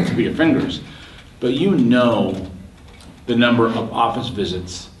to be your fingers, but you know the number of office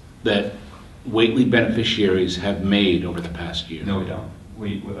visits that Whately beneficiaries have made over the past year. No, we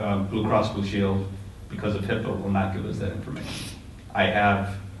don't. Blue Cross Blue Shield, because of HIPAA, will not give us that information. I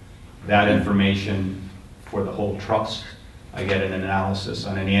have that information for the whole trust. I get an analysis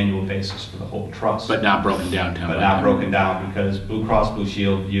on an annual basis for the whole trust. But not broken down town But by not town. broken down, because Blue Cross Blue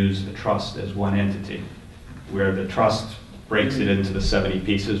Shield views the trust as one entity, where the trust breaks it into the 70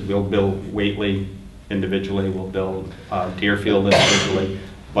 pieces. We'll bill Whately individually, we'll bill Deerfield individually,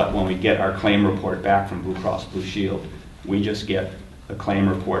 but when we get our claim report back from Blue Cross Blue Shield, we just get a claim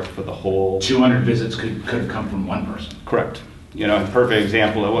report for the whole. 200 visits could have come from one person. Correct. You know, a perfect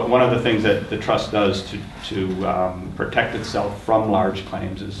example, one of the things that the trust does to protect itself from large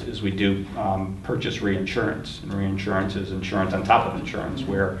claims is we do purchase reinsurance. And reinsurance is insurance on top of insurance,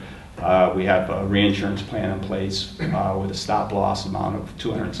 where we have a reinsurance plan in place with a stop loss amount of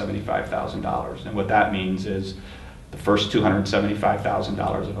 $275,000. And what that means is the first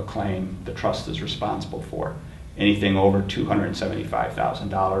 $275,000 of a claim, the trust is responsible for. Anything over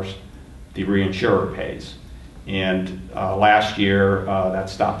 $275,000, the reinsurer pays. And last year, that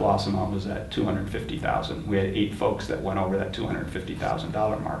stop loss amount was at $250,000. We had 8 folks that went over that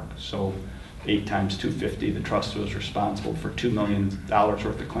 $250,000 mark. So 8 times 250, the trust was responsible for $2 million worth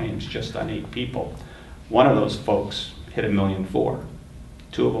of claims just on 8 people. One of those folks hit $1.4 million.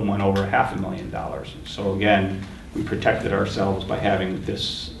 2 of them went over $500,000. So again, we protected ourselves by having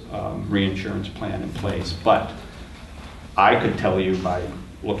this reinsurance plan in place. But I could tell you by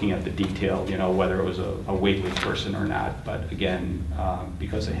looking at the detail, you know, whether it was a Whately person or not. But again,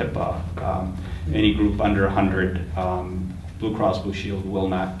 because of HIPAA, any group under 100, Blue Cross Blue Shield will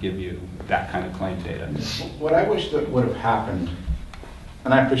not give you that kind of claim data. What I wish that would have happened,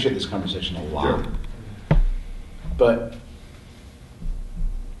 and I appreciate this conversation a lot, but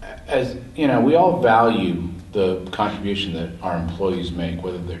as you know, we all value the contribution that our employees make,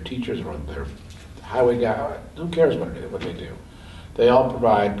 whether they're teachers or they're highway guy, who cares what they do. They all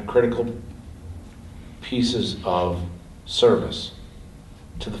provide critical pieces of service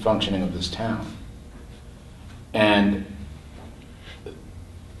to the functioning of this town. And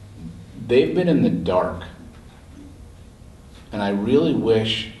they've been in the dark. And I really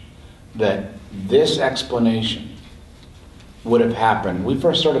wish that this explanation would have happened. We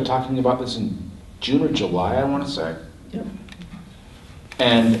first started talking about this in June or July, I want to say. Yep.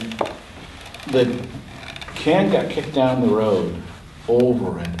 And the can got kicked down the road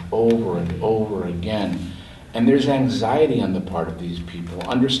over and over and over again. And there's anxiety on the part of these people,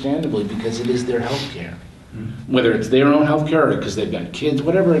 understandably, because it is their health care. Whether it's their own health care or because they've got kids,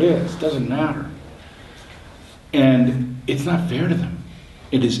 whatever it is, doesn't matter. And it's not fair to them.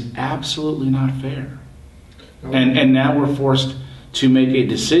 It is absolutely not fair. And now we're forced to make a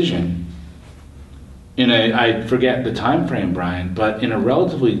decision in a, I forget the time frame, Brian, but in a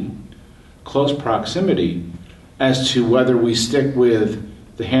relatively close proximity as to whether we stick with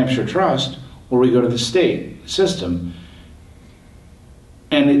the Hampshire Trust or we go to the state system.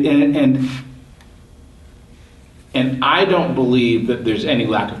 And I don't believe that there's any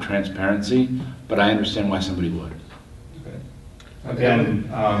lack of transparency, but I understand why somebody would. Again,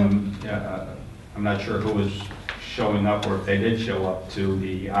 yeah, I'm not sure who was showing up or if they did show up to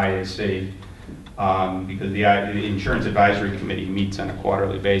the IAC, because the Insurance Advisory Committee meets on a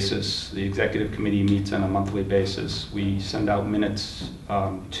quarterly basis. The Executive Committee meets on a monthly basis. We send out minutes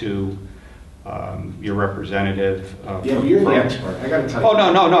to your representative. Yeah, you're the expert. I got to tell you.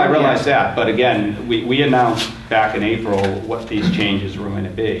 Oh, no, I realize that. But again, we announced back in April what these changes were going to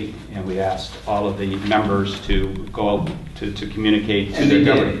be. And we asked all of the members to go out to communicate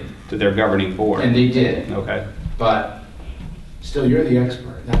to their governing board. And they did. Okay. But still, you're the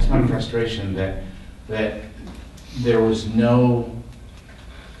expert. That's my frustration, that there was no.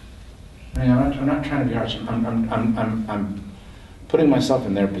 I mean, I'm not trying to be harsh. I'm putting myself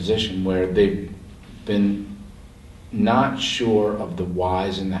in their position where they've been not sure of the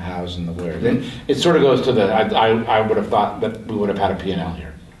whys and the hows and the wheres. And it sort of goes to the. I would have thought that we would have had a P&L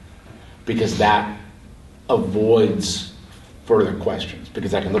here, because that avoids further questions.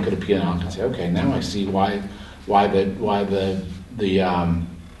 Because I can look at a P&L and can say, okay, now I see why the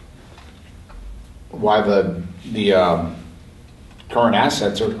current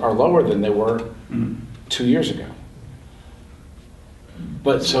assets are lower than they were 2 years ago.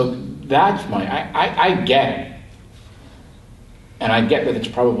 But so that's I get it, and I get that it's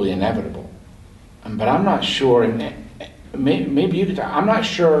probably inevitable, but I'm not sure. And maybe you could. I'm not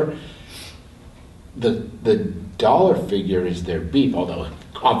sure the dollar figure is their beef, although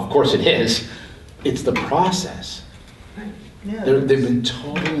of course it is. It's the process. Yeah. They've been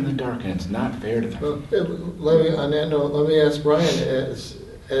totally in the dark, and it's not fair to them. Well, on that note, let me ask Brian, has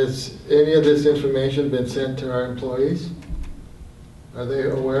any of this information been sent to our employees? Are they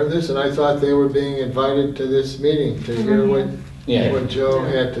aware of this? And I thought they were being invited to this meeting to hear what Joe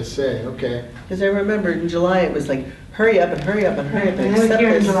had to say. Okay. Because I remember in July it was like, hurry up and hurry up and hurry up and accept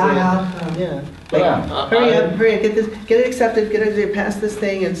this. Yeah. Like, hurry up, get it accepted, get it pass this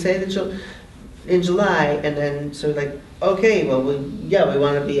thing and say that you'll, in July, and then so like, okay, well, we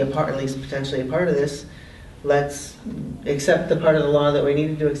want to be a part, at least potentially a part of this. Let's accept the part of the law that we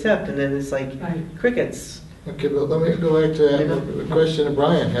needed to accept, and then it's like crickets. Okay, but let me go back to the question of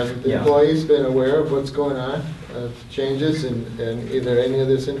Brian. Have the employees been aware of what's going on? changes in either any of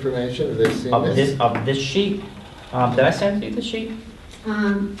this information? Have they seen Of this? this sheet, did I send you the sheet?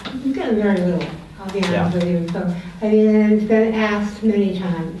 We've gotten very little, I'll be Yeah. honest with you. So, I mean, and it's been asked many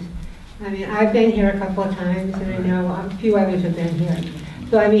times. I mean, I've been here a couple of times, and I know a few others have been here.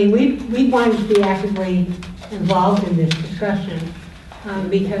 So, I mean, we wanted to be actively involved in this discussion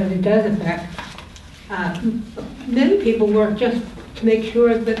because it does affect, many people work just to make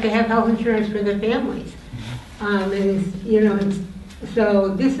sure that they have health insurance for their families. And it's, you know, so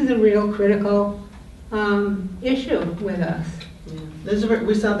this is a real critical issue with us. Yeah. This is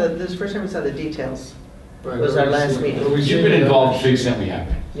the first time we saw the details. Right, was are our we last seeing- meeting. are we You've seeing been the involved other to the sheet? extent we have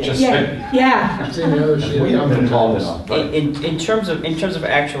been. Yeah. Just Yeah. I've seen the other sheet. we haven't been involved enough. But In terms of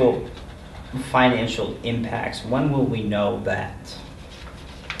actual financial impacts, when will we know that?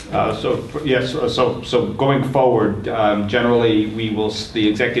 So going forward, generally, the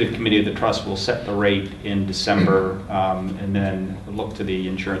executive committee of the trust will set the rate in December, and then look to the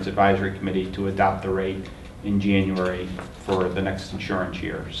insurance advisory committee to adopt the rate in January for the next insurance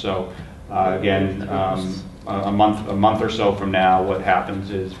year. So again, a month or so from now, what happens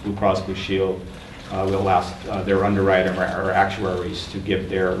is Blue Cross Blue Shield will ask their underwriter or actuaries to give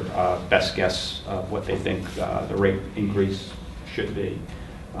their best guess of what they think the rate increase should be.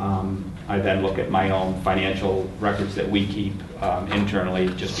 I then look at my own financial records that we keep internally,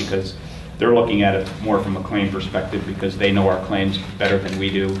 just because they're looking at it more from a claim perspective, because they know our claims better than we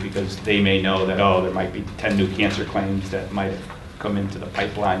do, because they may know that, oh, there might be 10 new cancer claims that might have come into the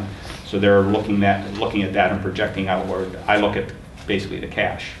pipeline. So they're looking at that and projecting outward. I look at basically the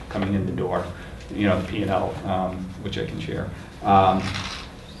cash coming in the door, you know, the P&L, which I can share.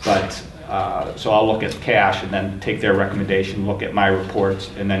 So I'll look at cash and then take their recommendation, look at my reports,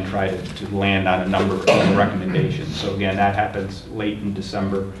 and then try to land on a number of recommendations. So again, that happens late in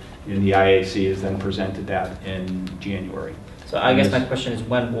December, and the IAC is then presented that in January. So I guess my question is,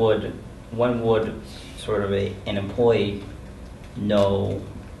 when would sort of an employee know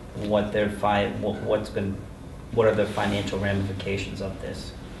what what are the financial ramifications of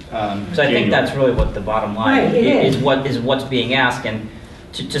this? So I think that's really what the bottom line Right, it is what's being asked, and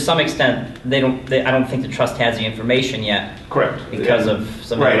to some extent, I don't think the trust has the information yet. Correct. Because of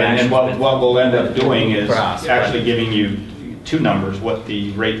some right, and then interactions what we'll end up doing is Cross, actually right. giving you two numbers, what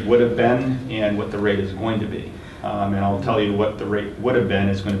the rate would have been and what the rate is going to be. And I'll tell you what the rate would have been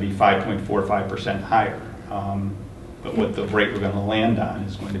is going to be 5.45% higher. But what the rate we're going to land on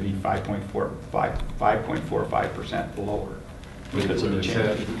is going to be 5.45% lower because of the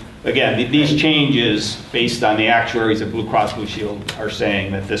change. Again, these changes, based on the actuaries of Blue Cross Blue Shield, are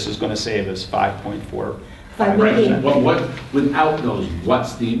saying that this is going to save us 5.45%. what without those,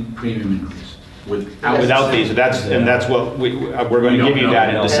 what's the premium increase? Without these, that's what we're going to give you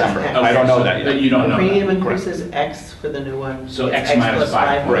that in December. Okay. I don't know that But yet. you don't The know. premium that. increase is X for the new one. So It's X minus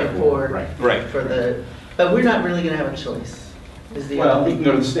plus 5.4 Right. Right. for the, but we're not really going to have a choice. Is the Well, you can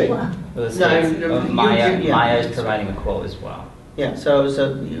go to the state. The No, state- Maya yeah. is providing a quote as well. Yeah, so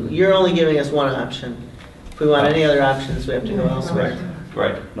you're only giving us one option. If we want any other options, we have to go elsewhere.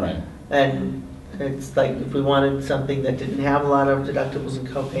 Right. Right. And it's like, if we wanted something that didn't have a lot of deductibles and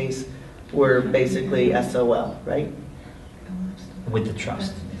co-pays, we're basically SOL, right? With the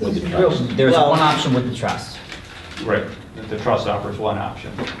trust. With the trust. There's Well- one option with the trust. Right. The trust offers one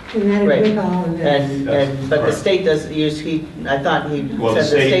option. And that Right. is with all of this. But the Right. state does use, I thought he Well, said the the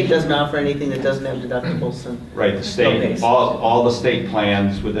state- state doesn't offer anything that doesn't have deductibles and. Right, the state, Co-pays. all the state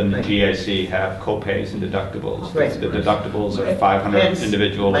plans within the Right. GIC have co-pays and deductibles. Right. The deductibles are 500 Hence,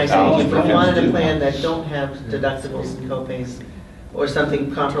 individual, I say, 1,000 if for we wanted a family. plan that don't have deductibles and co-pays, or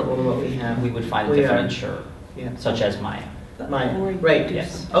something comparable to what we have. We would find a we different are- insurer, Yeah, such as Maya. Maya, right.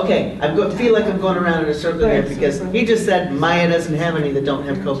 Yes. Okay, feel like I'm going around in a circle here, because he just said Maya doesn't have any that don't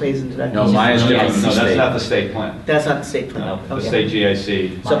have co-pays and deductibles. No, Maya's No, different from the that's state. not the state plan. That's not the state plan. No, The Okay. state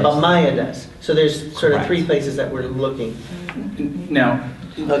GIC. So, but Maya does. So there's sort of Correct. three places that we're looking. Now,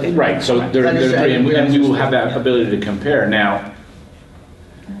 Okay. right, so there, Understood. and we will have that ability to compare. Now,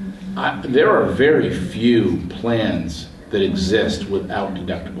 there are very few plans that exist without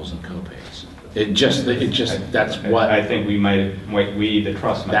deductibles and copays. That's what. I think we the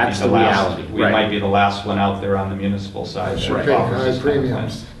trust might That's be the the last. reality, We right. might be the last one out there on the municipal side. that Should offers pay this high kind of plan.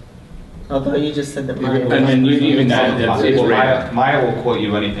 premiums. Although you just said that Maya. And even that, it's Well, rare. Maya will quote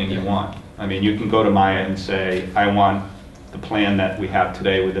you anything you want. I mean, you can go to Maya and say, I want the plan that we have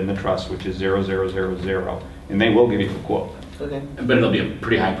today within the trust, which is 0000, and they will give you a quote. Okay. But it'll be a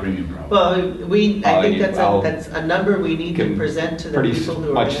pretty high premium probably. Well, I think I'll- that's a number we need to Can present to the pretty people who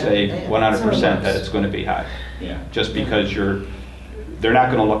are. much say gonna pay it. 100% that it's going to be high. Yeah. Just because they're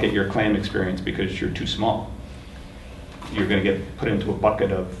not going to look at your claim experience because you're too small. you're going to get put into a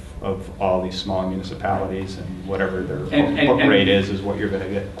bucket of all these small municipalities, and whatever their And- book rate is what you're going to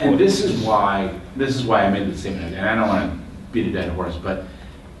get And quoted. this is why I made the statement, and I don't want to beat a dead horse, but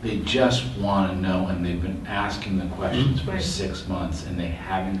they just want to know, and they've been asking the questions for Right. 6 months, and they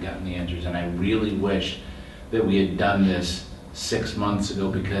haven't gotten the answers. And I really wish that we had done this 6 months ago,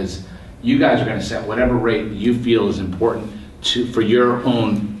 because you guys are going to set whatever rate you feel is important for your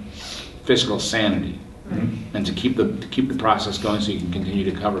own fiscal sanity, and to keep the process going so you can continue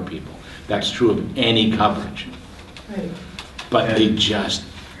to cover people. That's true of any coverage, Right. but they just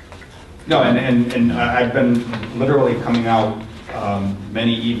No, and I've been literally coming out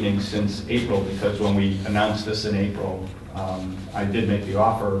many evenings since April, because when we announced this in April, I did make the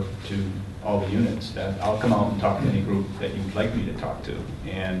offer to all the units that I'll come out and talk to any group that you'd like me to talk to,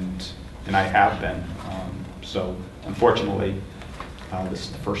 and I have been. So unfortunately, this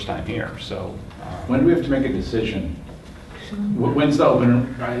is the first time here, so. When do we have to make a decision? When's the opener?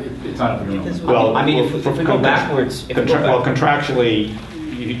 It's not open Because enrollment. Well, I mean, if we go backwards, Well, contractually,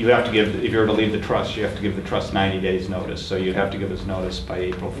 you have to give, if you're to leave the trust, you have to give the trust 90 days notice, so you'd have to give us notice by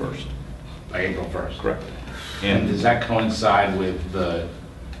April 1st. By April 1st. Correct. And does that coincide with the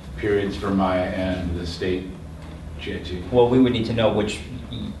periods for Maya and the state JT? well, we would need to know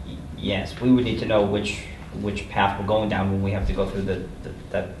yes, we would need to know which path we're going down when we have to go through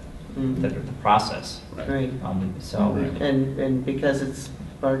the process. Right. So, And because it's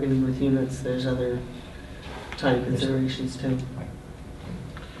bargaining with units, there's other time considerations too.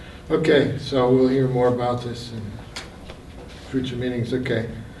 Okay, so we'll hear more about this in future meetings, okay.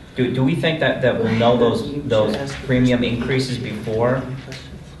 do we think that we'll know those premium increases before?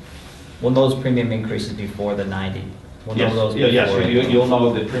 We'll know those premium increases before the 90? We'll know those before? Yes, you'll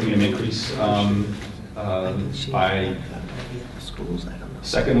know the premium increase by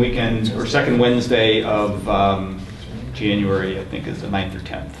second weekend, or second Wednesday of January, I think is the 9th or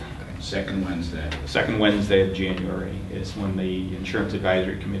 10th. Second Wednesday. Second Wednesday of January is when the Insurance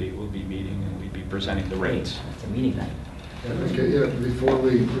Advisory Committee will be meeting, and we'll be presenting the rates. It's a meeting night. Okay, yeah, before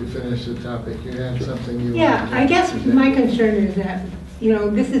we finish the topic, you had something you wanted Yeah, to I guess present. my concern is that,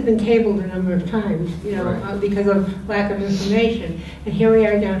 this has been tabled a number of times, Right. because of lack of information. And here we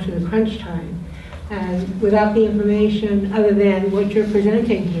are down to the crunch time. And without the information other than what you're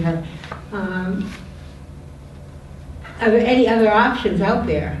presenting here, are there any other options out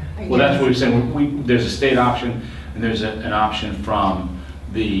there? I Well, that's guess? what we're saying. There's a state option, and there's an option from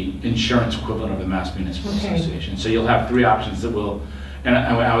the insurance equivalent of the Mass Municipal Okay. Association. So you'll have 3 options that will, and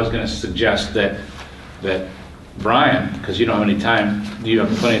I was going to suggest that Brian, because you don't have any time, you have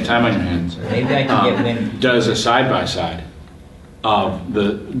plenty of time on your hands, Maybe I can get Lynn. does a side-by-side of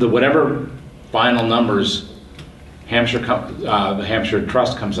the whatever final numbers the Hampshire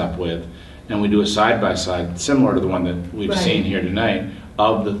Trust comes up with, and we do a side-by-side similar to the one that we've Right. seen here tonight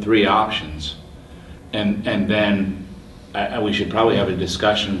of the 3 options. And then we should probably have a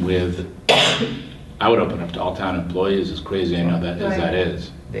discussion with, I would open up to all town employees, as crazy I know that as that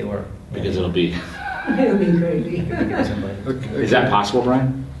is, They were. because it'll be, It'll be crazy. Okay. is that possible,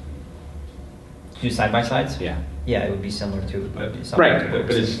 Brian? Do side-by-sides? Yeah. Yeah, it would be similar to. Right. But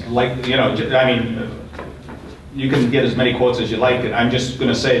it's like, I mean, you can get as many quotes as you like. I'm just going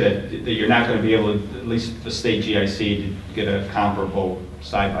to say that you're not going to be able to, at least the state GIC, to get a comparable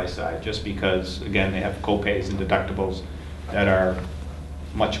side-by-side, just because, again, they have co-pays and deductibles that are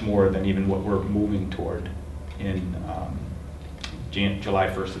much more than even what we're moving toward in July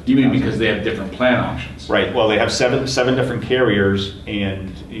 1st of 2000. You mean because they have different plan options? Right, well, they have seven different carriers,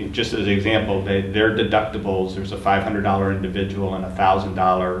 and just as an example, their deductibles, there's a $500 individual and a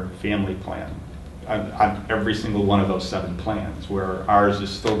 $1,000 family plan on every single one of those 7 plans, where ours is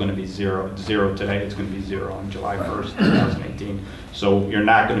still going to be zero today, it's going to be 0 on July 1st, 2018. So you're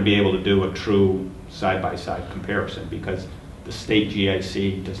not going to be able to do a true side-by-side comparison, because the state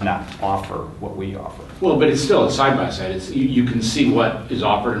GIC does not offer what we offer. Well, but it's still a side-by-side. It's, you can see what is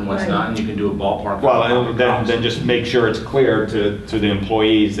offered and what's Right. not, and you can do a ballpark. Well, then just make sure it's clear to the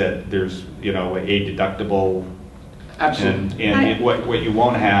employees that there's, a deductible. Absolutely. And what you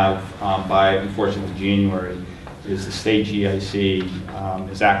won't have by, unfortunately, January, is the state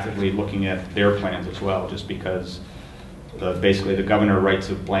GIC is actively looking at their plans as well, just because basically the governor writes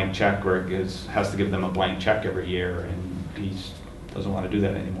a blank check, or has to give them a blank check every year, and he doesn't want to do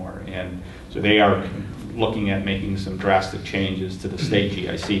that anymore. And so they are looking at making some drastic changes to the state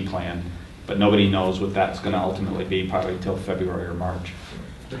GIC plan, but nobody knows what that's going to ultimately be, probably until February or March.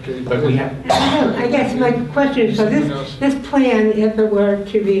 Okay. But we have, I guess my question is, so this plan, if it were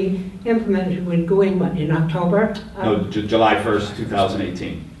to be implemented, would go in October? No, July 1st,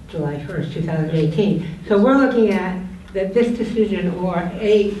 2018. July 1st, 2018. So we're looking at that this decision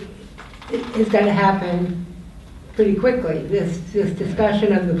is going to happen pretty quickly, this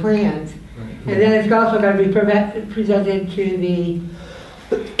discussion of the plans. And then it's also going to be presented to the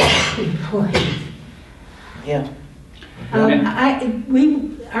employees. Yeah.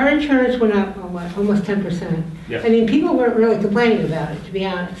 Our insurance went up, almost 10%. Yeah. I mean, people weren't really complaining about it, to be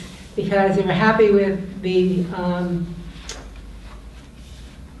honest, because they were happy with the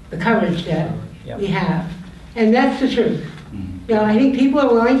coverage that Yep. we have. And that's the truth. You know, I think people are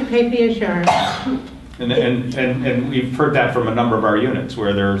willing to pay for the insurance. And we've heard that from a number of our units,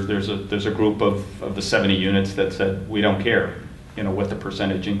 where there's a group of the 70 units that said, we don't care, you know, what the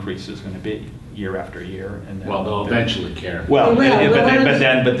percentage increase is going to be year after year. And then Well, they'll eventually care. Well, They will.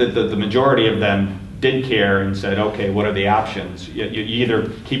 but the majority of them did care and said, okay, what are the options? You either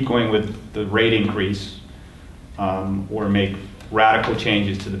keep going with the rate increase, or make radical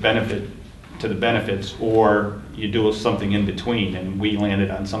changes to the benefits, or you do something in between. And we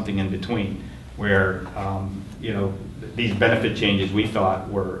landed on something in between, where you know, these benefit changes we thought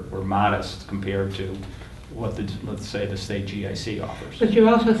were modest compared to what let's say the state GIC offers. But you're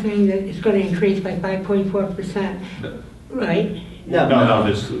also saying that it's going to increase by 5.4%, right?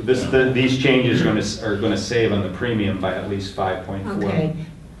 No, these changes are going to save on the premium by at least 5.4. Okay.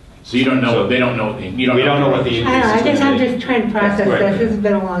 So you don't know, they don't know, We don't know what the increase I is guess going I'm to be. just trying to process Right. this. This has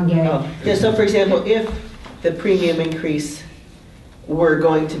been a long day. Oh, yeah, so for example, if the premium increase were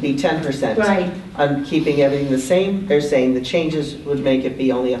going to be 10%. Right. On keeping everything the same, they're saying the changes would make it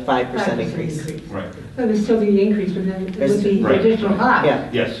be only a 5% increase. Right. It would still be the increase, but then it would be Right. additional cost. Yeah.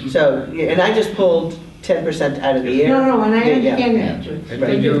 Yes. So, yeah, and I just pulled 10% out of the air. No, and I Yeah, yeah. understand that, George. And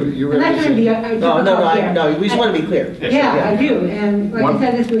I do. you I'm not trying to be represent- difficult here. No, we just want to be clear. Yeah, I do, and like I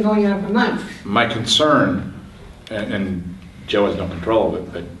said, this has been going on for months. My concern, and Joe has no control of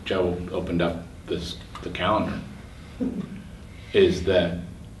it, but Joe opened up the calendar, is that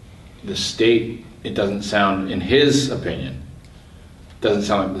the state, it doesn't sound, in his opinion, doesn't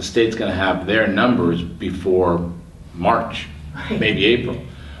sound like the state's going to have their numbers before March, Right. maybe April.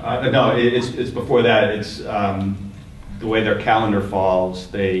 No, it's before that. It's the way their calendar falls.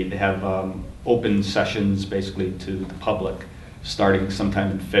 They have open sessions basically to the public starting sometime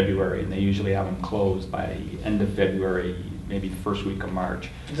in February, and they usually have them closed by end of February, maybe the first week of March.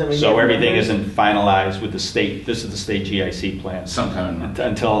 Does that mean So you- everything isn't finalized with the state. This is the state GIC plan. sometime in March.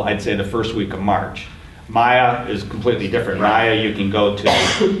 Until I'd say the first week of March. Maya is completely different. Maya you can go to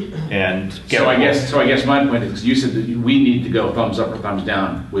and get. So I guess my point is, you said that we need to go thumbs up or thumbs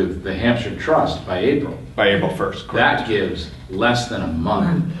down with the Hampshire Trust by April. by April 1st. Correct. That gives less than a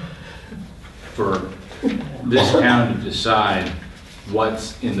month for this town to decide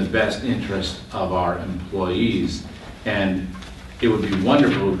what's in the best interest of our employees. And it would be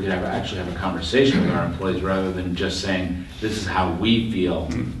wonderful if we could actually have a conversation with our employees rather than just saying, this is how we feel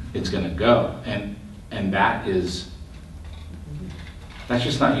it's going to go. And that's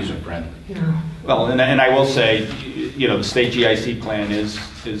just not user friendly. No. Well, and I will say, you know, the state GIC plan is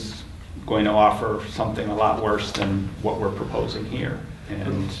going to offer something a lot worse than what we're proposing here.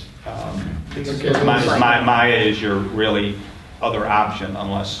 And Okay. Maya is your really other option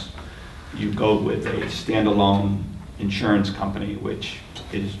unless you go with a standalone insurance company, which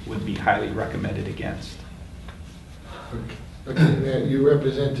would be highly recommended against. Okay, now, you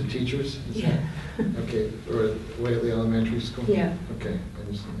represent the teachers? is Yeah. that- Okay, or Whately Elementary School? Yeah. Okay, I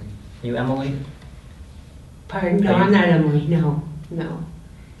understand. You, Emily? Pardon, no, I'm not Emily, no.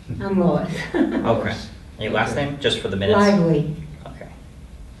 I'm Lois. Okay. And your last name, just for the minutes? Lively. Okay.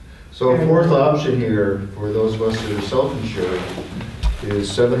 So a fourth option here for those of us that are self-insured is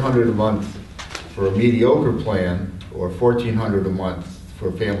 $700 a month for a mediocre plan or $1,400 a month for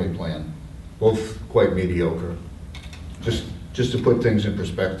a family plan. Both quite mediocre. Just to put things in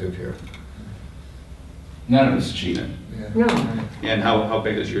perspective here. None of it's cheap. Yeah. No. And how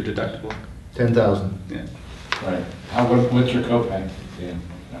big is your deductible? 10,000. Yeah. Right. What's your copay? Yeah,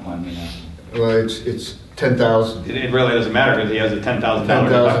 don't mind me asking. Well, it's 10,000. It really doesn't matter because he has a $10,000 $10,000.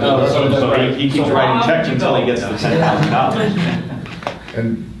 deductible. So that's right. He keeps So writing how checks much until he you gets the go? $10,000.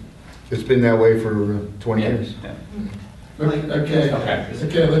 And it's been that way for 20 years. Yeah.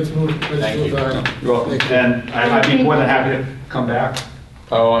 Okay, let's move Thank you. on. You're welcome. Thank you. And I'd be more than happy to come back.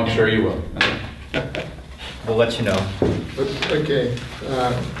 Oh, I'm sure you will. We'll let you know. Okay,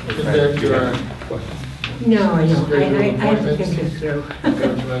 get back to our No, I don't. Schedule I have to appointments. think this through.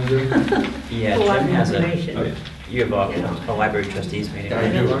 Councilman Duke. Yeah, A lot of Jim has information. a You have a library trustees meeting.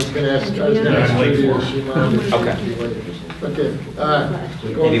 I was gonna ask Judy if she minded. Okay. Okay,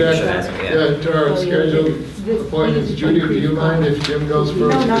 going Maybe we back, should ask her, yeah. to our scheduled appointments. Judy, do you mind if Jim goes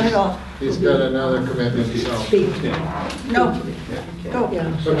first? No, not at all. He's got another commitment, so. No. Go.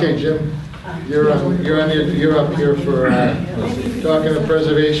 Okay, Jim, you're up here for, talking a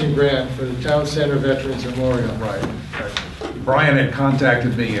preservation grant for the Town Center Veterans Memorial. Right. Brian had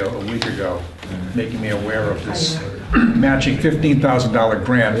contacted me a week ago, making me aware of this matching $15,000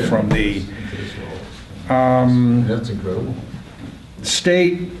 grant from the That's incredible.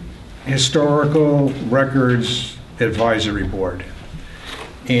 State Historical Records Advisory Board.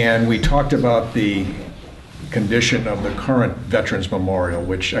 And we talked about the condition of the current Veterans Memorial,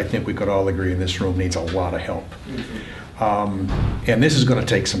 which I think we could all agree in this room needs a lot of help. And this is going to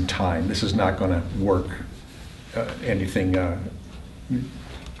take some time. This is not going to work anything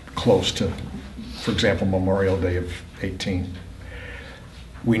close to, for example, Memorial Day of 18.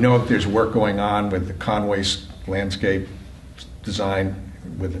 We know that there's work going on with the Conway's landscape design,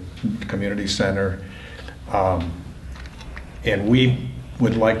 with the community center. And we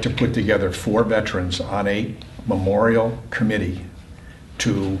would like to put together 4 veterans on a memorial committee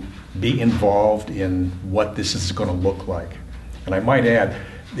to be involved in what this is going to look like. And I might add,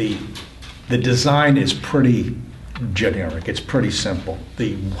 the design is pretty generic. It's pretty simple.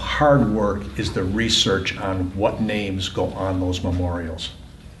 The hard work is the research on what names go on those memorials.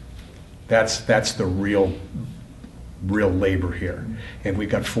 That's the real labor here. And we've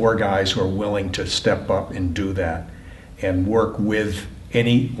got 4 guys who are willing to step up and do that and work with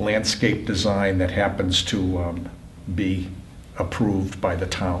any landscape design that happens to be approved by the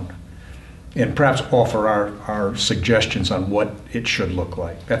town. And perhaps offer our suggestions on what it should look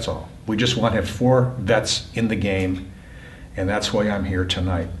like. That's all. We just want to have 4 vets in the game, and that's why I'm here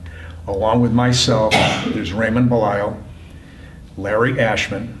tonight. Along with myself, there's Raymond Belisle, Larry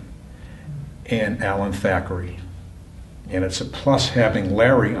Ashman, and Alan Thackeray. And it's a plus having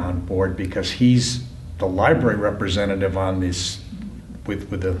Larry on board because he's the library representative on this with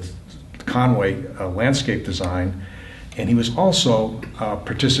the Conway landscape design, and he was also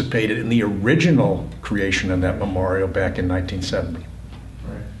participated in the original creation of that memorial back in 1970.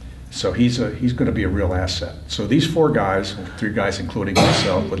 Right. So he's going to be a real asset. So these 4 guys, 3 guys including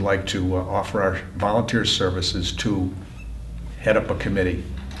myself, would like to offer our volunteer services to head up a committee,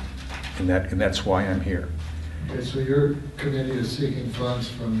 and that's why I'm here. Okay, so your committee is seeking funds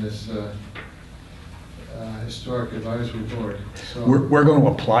from this Historic Advisory Board. So We're going to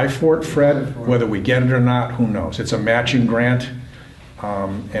apply for it, Fred. Whether we get it or not, who knows? It's a matching grant,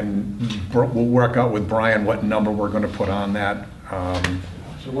 and we'll work out with Brian what number we're going to put on that.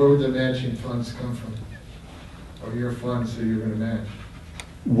 So where would the matching funds come from? Or your funds that you're going to match?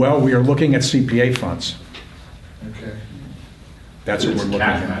 Well, we are looking at CPA funds. Okay. That's what we're looking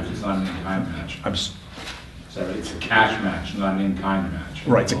Cash at. match, it's not an in-kind match. I'm Sorry, it's a cash match, not an in-kind match.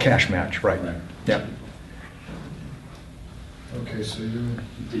 Right, it's a cash match, right. Right. Yep. Okay, so you...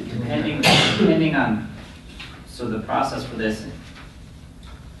 Depending on, so the process for this,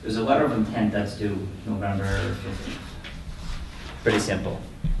 there's a letter of intent that's due November 15th. Pretty simple.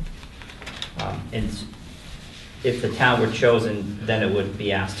 And if the town were chosen, then it would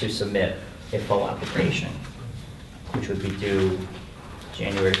be asked to submit a full application, which would be due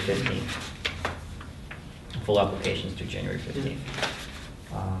January 15th. Full applications due January 15th.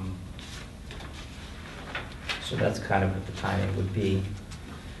 So that's kind of what the timing would be.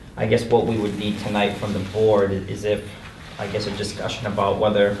 I guess what we would need tonight from the board is if, I guess, a discussion about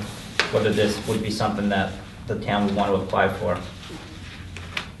whether this would be something that the town would want to apply for. Of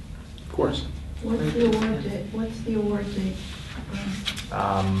course. What's the award date? What's the award date?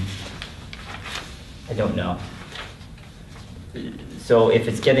 I don't know. So if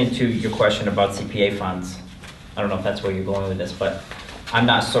it's getting to your question about CPA funds, I don't know if that's where you're going with this, but I'm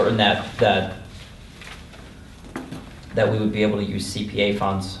not certain that we would be able to use CPA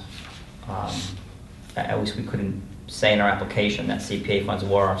funds. At least we couldn't say in our application that CPA funds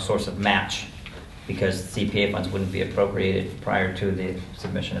were our source of match, because CPA funds wouldn't be appropriated prior to the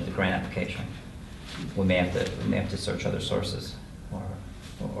submission of the grant application. We may have to search other sources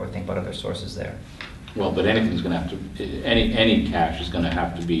or think about other sources there. Well, but anything's going to have to, any cash is going to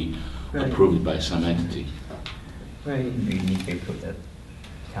have to be approved by some entity. Right. You need to be approved at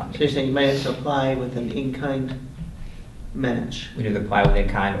town So you're meeting. saying you might have to apply with an in-kind match? We'd either apply with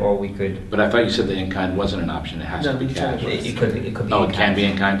in-kind, or we could, But I thought you said the in-kind wasn't an option, it has to No, be cash. it could be Oh, it in-kind. can be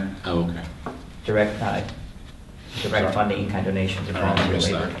in-kind? Oh, okay. Direct Sorry. funding, in-kind donations, and All right, I volunteer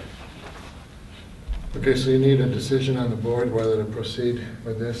missed labor. that. Okay, so you need a decision on the board whether to proceed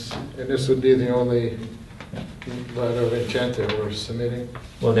with this, and this would be the only letter of intent that we're submitting?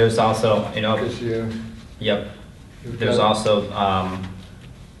 Well, there's also, Because yep, you've there's got- also,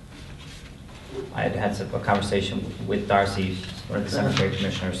 I had had a conversation with Darcy, one of the cemetery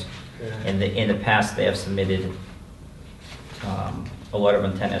commissioners. Yeah. In the past, they have submitted a letter of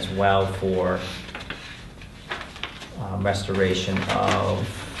intent as well for restoration of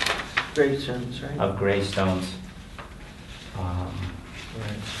Gravestones, right? gravestones.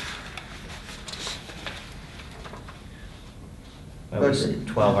 Right. What was it?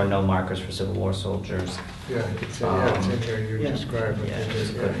 12 are no markers for Civil War soldiers. Yeah, it's in here, you Yeah. described what Yeah, they it was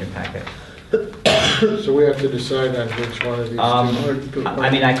did, put in yeah. your packet. So we have to decide on which one of these two. I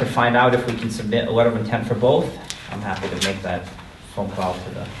mean, I could find out if we can submit a letter of intent for both. I'm happy to make that phone call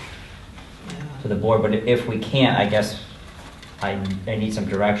to the board, but if we can't, I guess I need some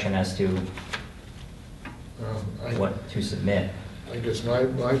direction as to what to submit. I guess my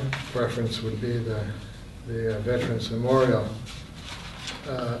preference would be the Veterans Memorial.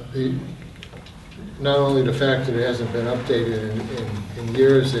 Not only the fact that it hasn't been updated in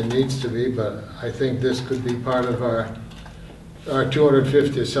years, it needs to be, but I think this could be part of our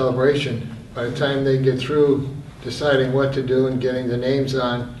 250th celebration. By the time they get through deciding what to do and getting the names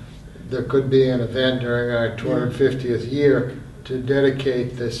on, there could be an event during our 250th year to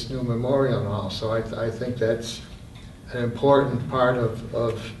dedicate this new memorial and all. So I think that's an important part of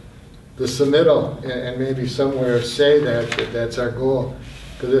the submittal, and maybe somewhere say that's our goal.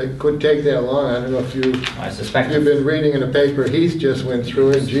 Because it could take that long. I don't know if you've been reading in the paper, Heath just went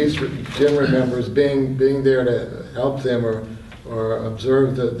through it, and Jim remembers being there to help them or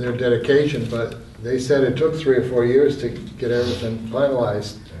observe their dedication, but they said it took 3 or 4 years to get everything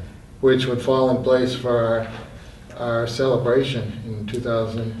finalized, which would fall in place for our celebration in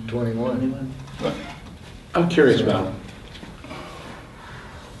 2021. I'm curious about,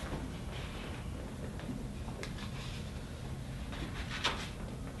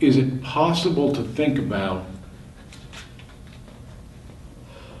 is it possible to think about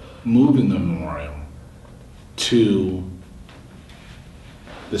moving the memorial to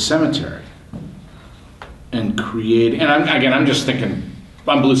the cemetery and create, and I'm just thinking,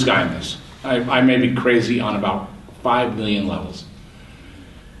 I'm blue skying this. I may be crazy on about 5 million levels.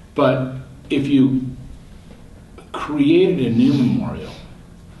 But if you created a new memorial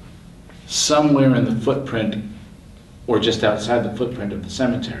somewhere in the footprint or just outside the footprint of the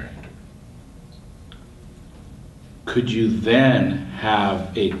cemetery, could you then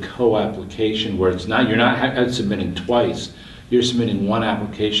have a co-application where you're not submitting twice, you're submitting one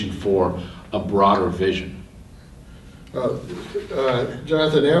application for a broader vision?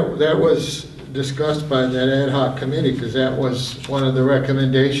 Jonathan, that was discussed by that ad hoc committee, because that was one of the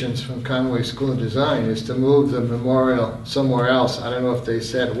recommendations from Conway School of Design, is to move the memorial somewhere else. I don't know if they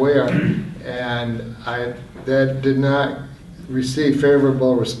said where, and that did not receive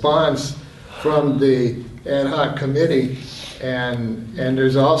favorable response from the ad hoc committee. And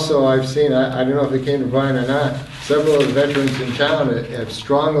there's also, I've seen, I don't know if it came to Brian or not, several of the veterans in town have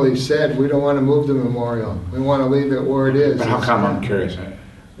strongly said, we don't want to move the memorial. We want to leave it where it is. But how come? I'm curious.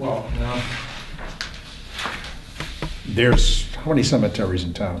 Well, no. There's, how many cemeteries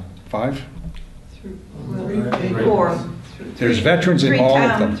in town? 5? Four. There's veterans in all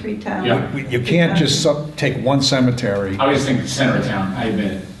of them. 3 towns. Yeah. You can't just take one cemetery. I was thinking center of town, I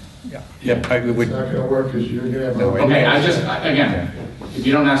admit it. Yeah, I It's would, not going to work, because you're going to have... No, Okay, again, if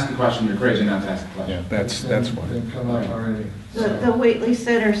you don't ask the question, you're crazy not to ask the question. yeah, that's why. They've come up already. The Whately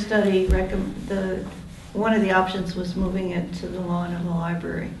Center study, one of the options was moving it to the lawn of the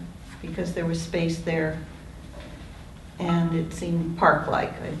library, because there was space there, and it seemed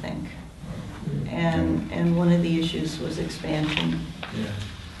park-like, I think. And one of the issues was expansion.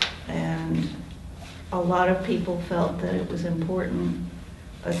 Yeah. And a lot of people felt that it was important,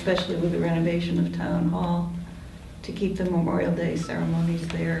 especially with the renovation of Town Hall, to keep the Memorial Day ceremonies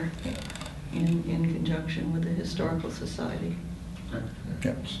there in conjunction with the Historical Society.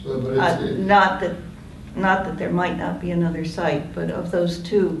 Yeah. But it's- Not that there might not be another site, but of those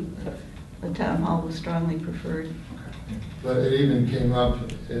two, the Town Hall was strongly preferred. But it even came up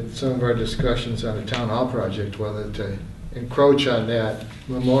in some of our discussions on the town hall project, whether to encroach on that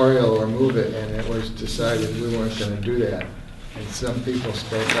memorial or move it, and it was decided we weren't going to do that. And some people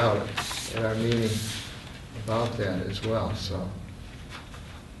spoke out at our meeting about that as well, so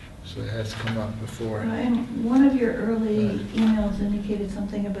it has come up before. Ryan, one of your early emails indicated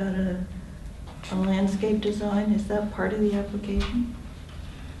something about a landscape design. Is that part of the application?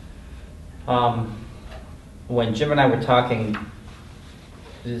 When Jim and I were talking,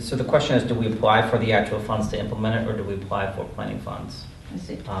 so the question is, do we apply for the actual funds to implement it, or do we apply for planning funds? I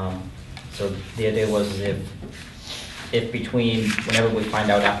see. So the idea was if between, whenever we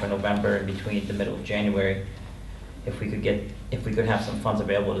find out after November and between the middle of January, if we could have some funds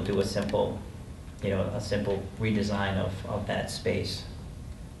available to do a simple redesign of that space.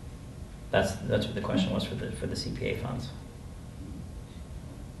 That's what the question was for the CPA funds.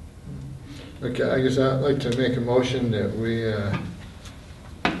 Okay, I guess I'd like to make a motion that we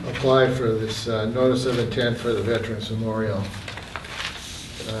apply for this notice of intent for the Veterans Memorial.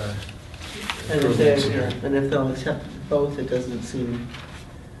 Improvements here. And if they'll accept both, it doesn't seem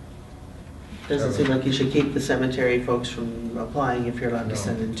like you should keep the cemetery folks from applying if you're allowed to No.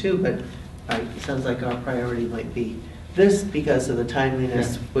 send in two, but it sounds like our priority might be this because of the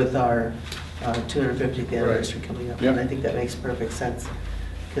timeliness with our 250th anniversary coming up. Yeah. And I think that makes perfect sense,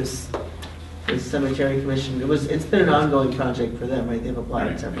 because the cemetery commission, it's been an ongoing project for them, right? They've applied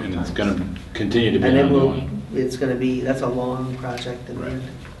Right, several and times. it's going to continue to be And ongoing. it's going to be, that's a long project in the Right. end.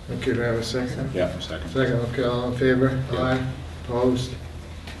 Okay, do I have a second? Yeah, for a second. Second, okay, all in favor? Yeah. Aye. Opposed?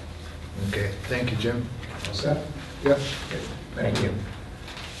 Okay, thank you, Jim. All set? Yep. Thank you.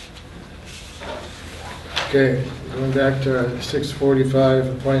 Okay, going back to our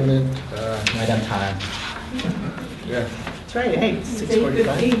 6:45 appointment. Right on time. Yeah. That's right, hey, it's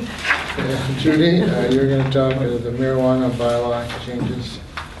 6:45. Yeah, Judy, you're going to talk the marijuana bylaw changes.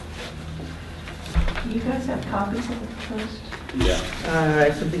 You guys have copies of the proposed? Yeah.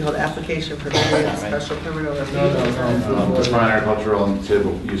 It's something called application for variance, special permit or No. Define agricultural and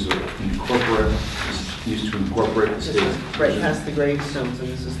table use of incorporate, used to incorporate the This state. is right past the gravestones, and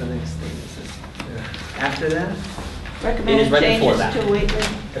this is the next thing. This is after that. It is Recommended right before changes that. to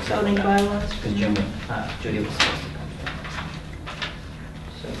Whately zoning bylaws. Because Judy was supposed to come.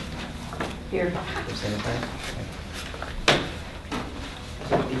 So, Here, you're saying it right?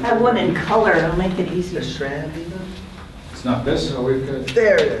 I have one in color, it'll make it The easier. shred, even? It's not this? So we've got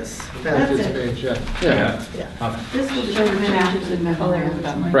There it is. That's this it. page, yeah. Yeah. Yeah. Okay. This will show the changes in color.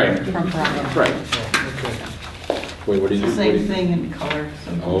 Right. Right. Okay. Wait, what did you? It's the same thing in color,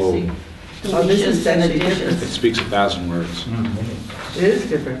 so Oh. we'll see. Oh, this is Deletions and actually additions. different. It speaks 1,000 words. It is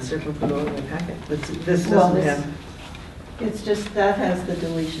different, it's different from the one in the packet. This Well, doesn't this- have, It's just, that has the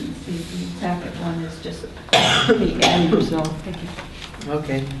deletions, the packet one is just the end result. Thank you.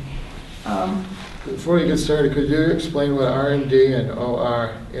 okay. Before you get started, could you explain what RMD and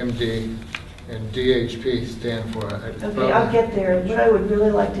ORMD and DHP stand for? Okay, I'll get there. What I would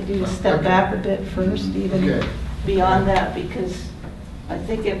really like to do is step Okay. back a bit first, even Okay. beyond that, because I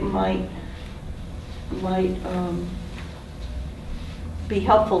think it might be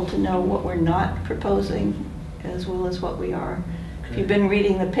helpful to know what we're not proposing as well as what we are. If you've been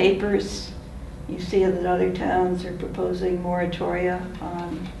reading the papers, you see that other towns are proposing moratoria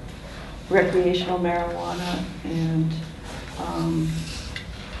on recreational marijuana and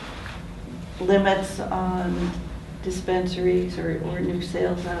limits on dispensaries or new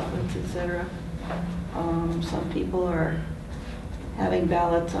sales outlets, et cetera. Some people are having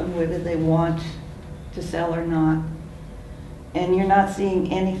ballots on whether they want to sell or not. And you're not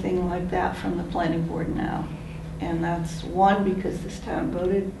seeing anything like that from the planning board now. And that's one, because this town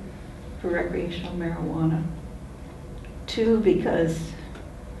voted for recreational marijuana. Two, because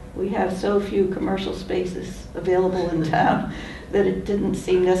we have so few commercial spaces available in town that it didn't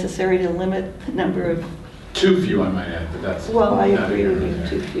seem necessary to limit the number of, Too few, I might add, but that's. well, I not agree here with nor you, there.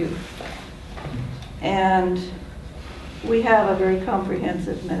 too few. And we have a very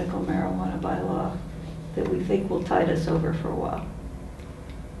comprehensive medical marijuana bylaw that we think will tide us over for a while.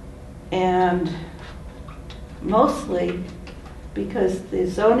 And mostly because the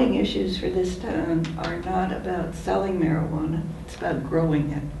zoning issues for this town are not about selling marijuana, it's about growing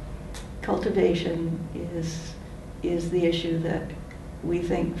it. Cultivation is the issue that we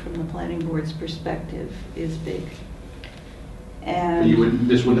think from the planning board's perspective is big. But you wouldn't,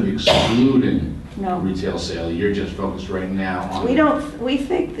 this wouldn't be excluding No. retail sale, you're just focused right now on. We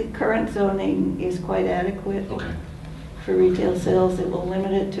think the current zoning is quite adequate Okay. for retail sales. It will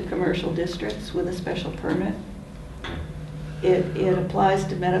limit it to commercial districts with a special permit. It applies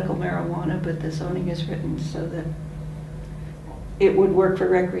to medical marijuana, but the zoning is written so that it would work for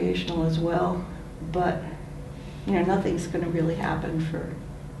recreational as well. But, nothing's going to really happen for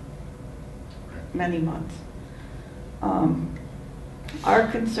many months. Our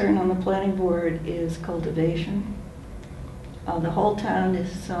concern on the planning board is cultivation. The whole town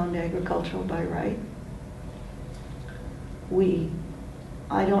is zoned agricultural by right.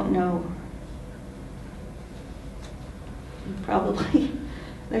 I don't know, probably,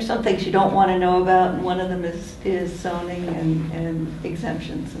 there's some things you don't want to know about, and one of them is zoning and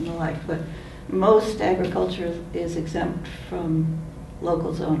exemptions and the like, but most agriculture is exempt from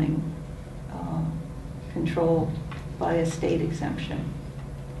local zoning. control by a state exemption.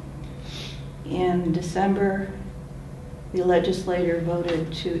 In December, the legislature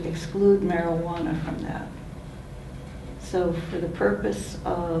voted to exclude marijuana from that. So for the purpose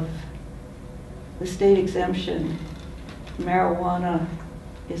of the state exemption, marijuana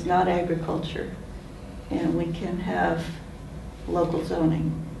is not agriculture, and we can have local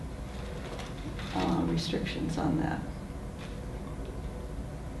zoning restrictions on that.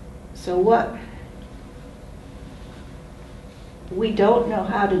 So we don't know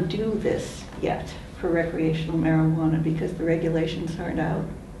how to do this yet for recreational marijuana because the regulations aren't out.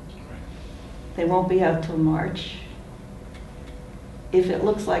 They won't be out till March. If it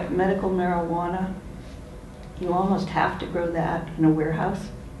looks like medical marijuana, you almost have to grow that in a warehouse.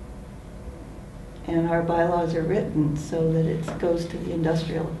 And our bylaws are written so that it goes to the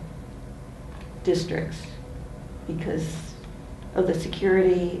industrial districts because of the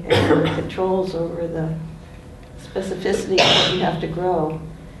security and the controls over the specificity of what you have to grow.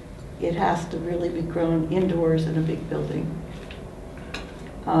 It has to really be grown indoors in a big building.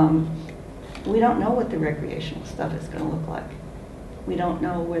 We don't know what the recreational stuff is going to look like. We don't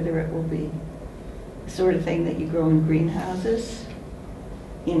know whether it will be the sort of thing that you grow in greenhouses,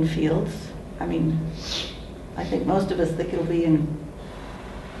 in fields. I mean, I think most of us think it'll be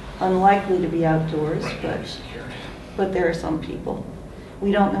unlikely to be outdoors, but there are some people.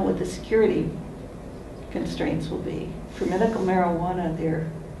 We don't know what the security constraints will be. For medical marijuana,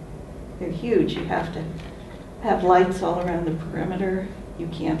 they're huge. You have to have lights all around the perimeter. You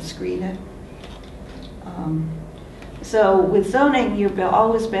can't screen it. So with zoning, you're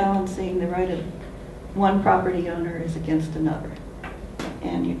always balancing the right of one property owner is against another.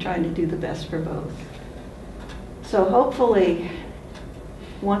 And you're trying to do the best for both. So hopefully,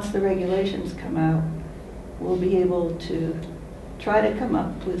 once the regulations come out, we'll be able to try to come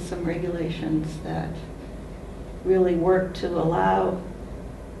up with some regulations that really work to allow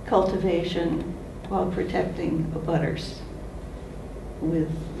cultivation while protecting abutters with,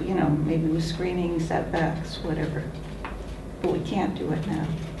 maybe with screening, setbacks, whatever. But we can't do it now.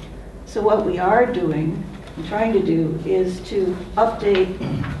 So what we are doing, and trying to do, is to update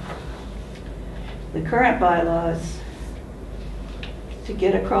the current bylaws to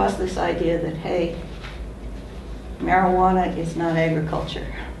get across this idea that, hey, marijuana is not agriculture,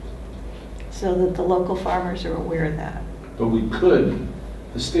 so that the local farmers are aware of that. But we could,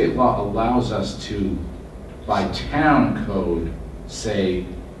 the state law allows us to, by town code, say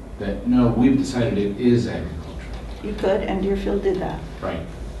that, no, we've decided it is agriculture. You could, and Deerfield did that. Right.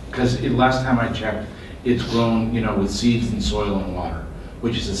 Because last time I checked, it's grown, with seeds and soil and water,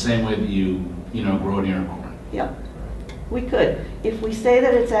 which is the same way that you grow an ear corn. Yep. We could. If we say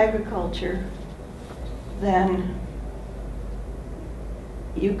that it's agriculture, then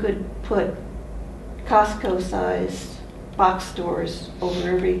you could put Costco-sized box stores over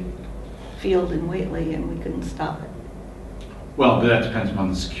every field in Whately, and we couldn't stop it. Well, but that depends upon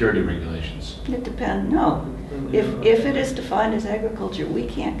the security regulations. It depends. No. If it is defined as agriculture, we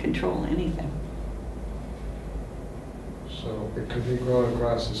can't control anything. So it could be grown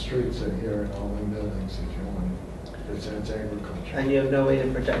across the streets in here in all the buildings if you want. It's agriculture. And you have no way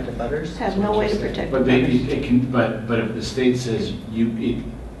to protect the butters? Have no way to protect But the butters. it can. But if the state says you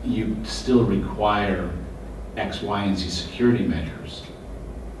still require X, Y, and Z security measures,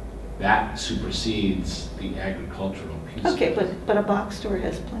 that supersedes the agricultural piece. Okay, but a box store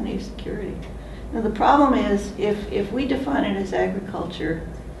has plenty of security. Now, the problem is, if we define it as agriculture,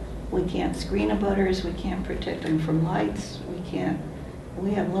 we can't screen abutters, we can't protect them from lights,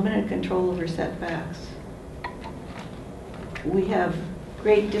 we have limited control over setbacks. We have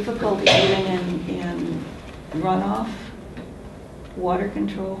great difficulty getting in runoff, water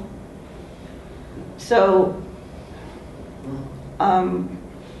control. So,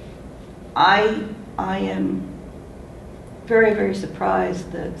 I am very, very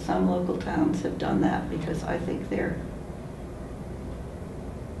surprised that some local towns have done that because I think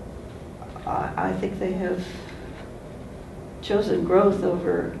I think they have chosen growth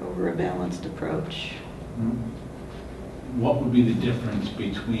over a balanced approach. What would be the difference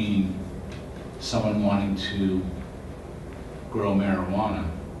between someone wanting to grow marijuana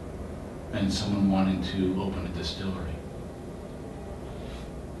and someone wanting to open a distillery?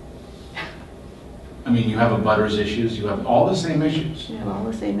 I mean, you have abutters issues, you have all the same issues. You have all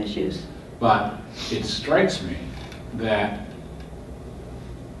the same issues. But it strikes me that,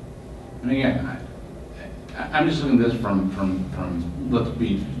 and again, I'm just looking at this from let's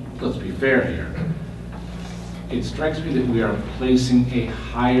be fair here. It strikes me that we are placing a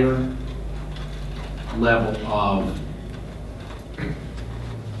higher level of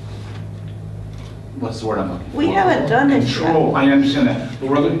what's the word I'm looking for? We haven't done this yet. Control, I understand that, but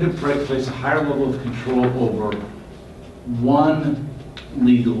we're looking to place a higher level of control over one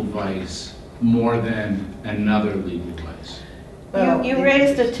legal vice more than another legal vice. You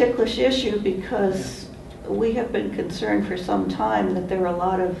raised a ticklish issue because we have been concerned for some time that there are a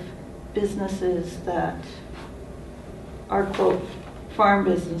lot of businesses that are, quote, farm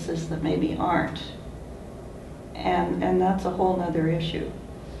businesses that maybe aren't. And that's a whole nother issue.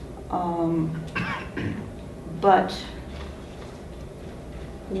 But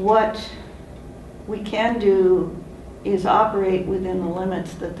what we can do is operate within the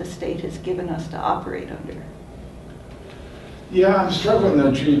limits that the state has given us to operate under. Yeah, I'm struggling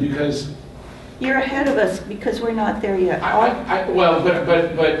though, Judy, because You're ahead of us because we're not there yet. well,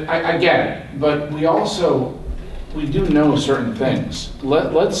 but I get it. But we also, we do know certain things.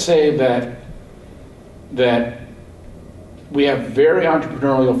 Let's say that we have very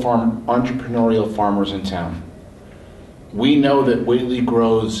entrepreneurial farmers in town. We know that Whately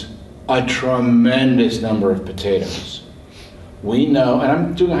grows a tremendous number of potatoes. We know, and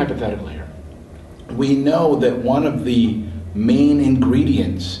I'm doing a hypothetical here, we know that one of the main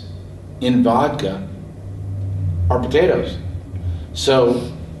ingredients in vodka are potatoes.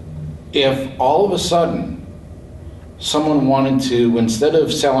 So if all of a sudden someone wanted to, instead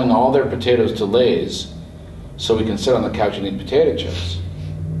of selling all their potatoes to Lay's so we can sit on the couch and eat potato chips,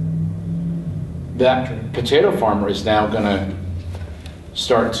 that potato farmer is now going to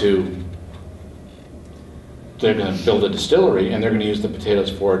they're going to build a distillery and they're going to use the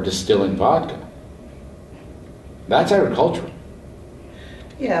potatoes for distilling vodka. That's agricultural.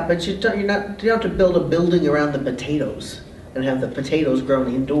 Yeah, but you don't have to build a building around the potatoes and have the potatoes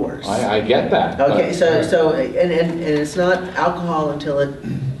grown indoors. I get that. Okay, so and it's not alcohol until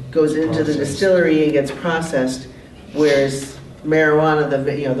it goes into the distillery and gets processed, whereas marijuana,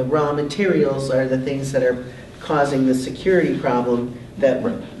 the raw materials are the things that are causing the security problem that.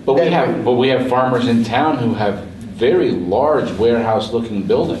 But we have farmers in town who have very large warehouse-looking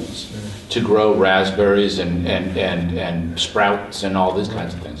buildings to grow raspberries and sprouts and all these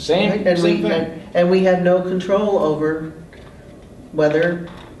kinds of things. Same thing. And we had no control over whether,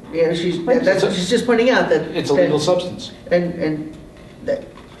 she's just pointing out that it's a legal substance. And that.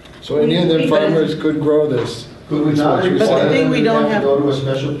 So any of them farmers could grow this. Could we not But the require thing them we to don't have have- to go to a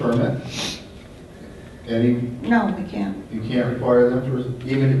special permit? No, we can't. You can't require them to,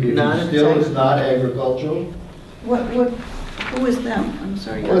 even if Not it if still it's is not agricultural? Who is them? I'm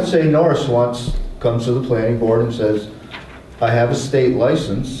sorry. Let's say Norris comes to the planning board and says, I have a state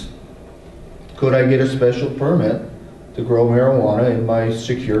license, could I get a special permit to grow marijuana in my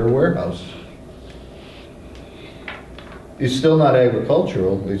secure warehouse? It's still not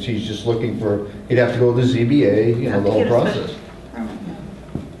agricultural, he's just looking for, he'd have to go to the ZBA, the Have to whole get a special process. permit,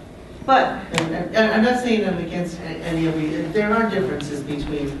 yeah. But, And I'm not saying I'm against any of you. There are differences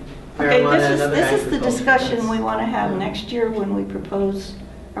between okay, marijuana and other this is the agricultural discussion plants. we want to have next year when we propose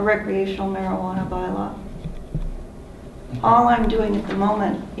a recreational marijuana bylaw. All I'm doing at the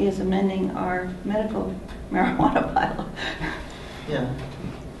moment is amending our medical marijuana bylaw. Yeah.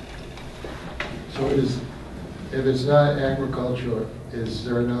 So if it's not agricultural, is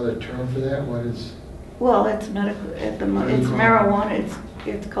there another term for that? What is? Well, it's medical, it's marijuana,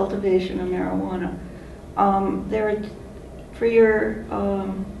 it's cultivation of marijuana. For your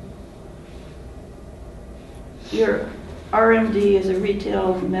RMD is a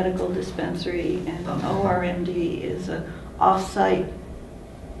retail medical dispensary, and an ORMD is a off-site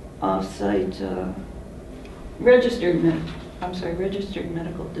registered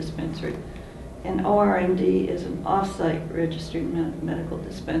medical dispensary. And ORMD is an off-site registered medical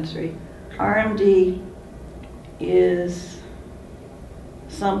dispensary. RMD is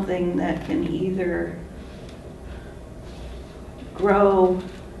something that can either grow,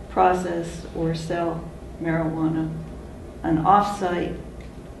 process, or sell marijuana. An off-site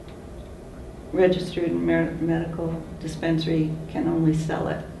registered medical dispensary can only sell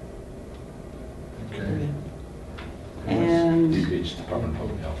it. Okay. And Department of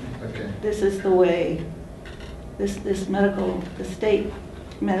Public Health. Okay. this is the way, the state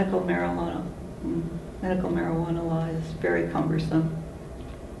medical marijuana law is very cumbersome.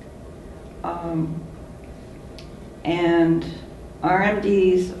 And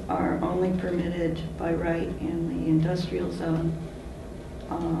RMDs are only permitted by right in the industrial zone.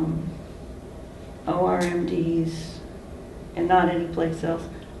 ORMDs, and not any place else,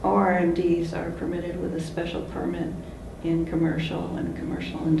 ORMDs are permitted with a special permit in commercial and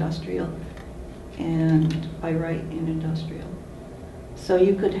commercial industrial, and by right in industrial. So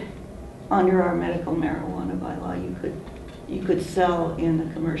you could, under our medical marijuana bylaw, you could sell in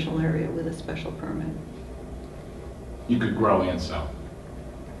the commercial area with a special permit. You could grow and sell.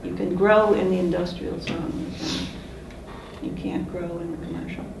 You can grow in the industrial zone, you can't grow in the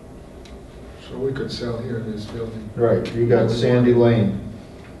commercial. So we could sell here in this building. Right, you got Sandy Lane.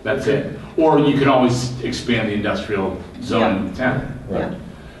 That's it. Or you can always expand the industrial zone in the town. Yeah.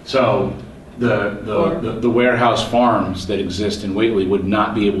 So the warehouse farms that exist in Whately would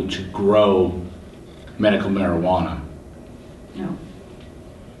not be able to grow medical marijuana. No.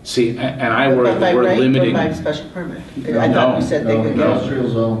 See, and I worry that we're By limiting. right or by special permit? I thought you said they No, could go. industrial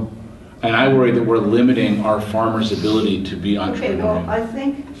zone. And I worry that we're limiting our farmers' ability to be Okay, well, entrepreneurial. I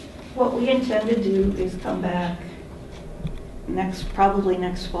think what we intend to do is come back probably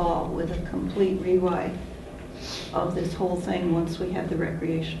next fall with a complete rewrite of this whole thing once we have the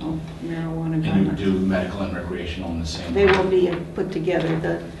recreational marijuana And you guidelines. do medical and recreational in the same. They will be put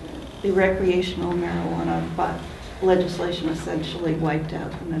together. The recreational marijuana legislation essentially wiped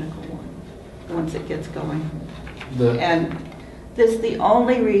out the medical one once it gets going. And the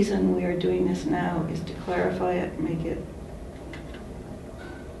only reason we are doing this now is to clarify it, make it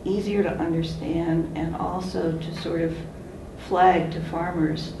easier to understand, and also to sort of flag to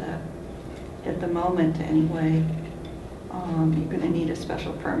farmers that at the moment anyway, you're going to need a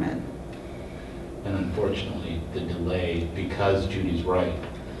special permit. And unfortunately, the delay, because Judy's right,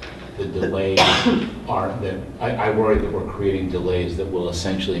 the delays are that, I worry that we're creating delays that will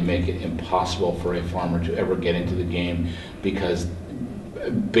essentially make it impossible for a farmer to ever get into the game, because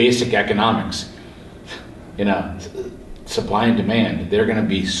basic economics, you know, supply and demand, they're going to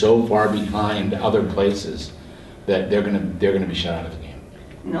be so far behind other places that they're going to be shut out of the game.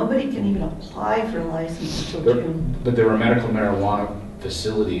 Nobody can even apply for a license until June. But there are medical marijuana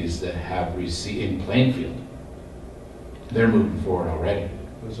facilities that have received in Plainfield. They're moving forward already.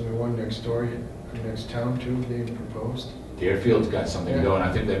 Wasn't there one next door, next town too, being proposed? Deerfield's got something going.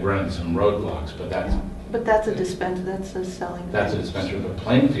 I think they've run into some roadblocks, but But that's a dispenser, that's a selling. that's a dispensary. But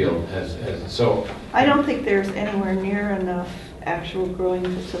Plainfield has so. I don't think there's anywhere near enough actual growing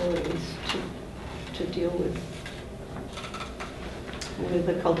facilities to deal with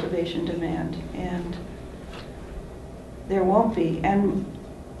the cultivation demand, and there won't be. And,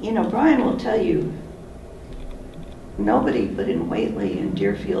 you know, Brian will tell you, nobody but in Whately and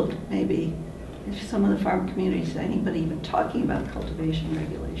Deerfield, maybe, if some of the farm communities, anybody even talking about cultivation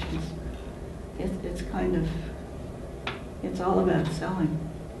regulations. It's kind of, it's all about selling.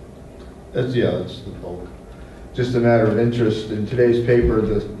 That's the bulk. Just a matter of interest, in today's paper,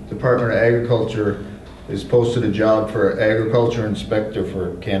 the Department of Agriculture has posted a job for agriculture inspector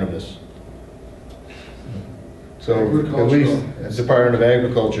for cannabis. So at least the Department of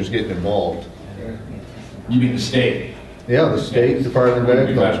Agriculture is getting involved. You mean the state? Yeah, the State Department of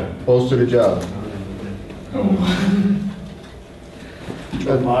Agriculture posted a job.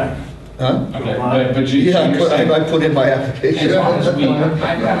 Apply? Huh? Okay, but you. Yeah, you're saying- I put in my application. As long as we,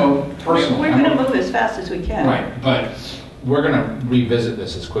 I have a personal. We're going to move as fast as we can. Right, but we're going to revisit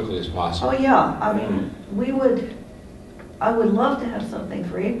this as quickly as possible. Oh, yeah, I mean, I would love to have something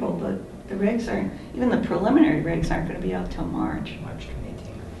for April, but the regs aren't, even the preliminary regs aren't going to be out till March. March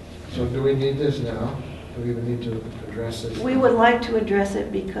 2018. So do we need this now? Do we even need to address this? We would like to address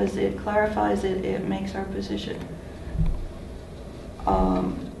it because it clarifies it, it makes our position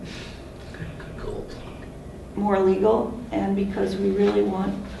more legal, and because we really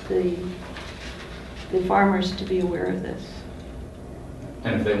want the farmers to be aware of this.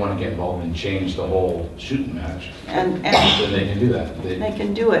 And if they want to get involved and change the whole shooting match, And then they can do that. they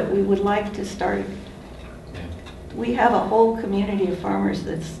can do it. We would like to start, we have a whole community of farmers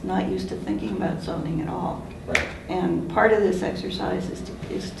that's not used to thinking about zoning at all. Right. And part of this exercise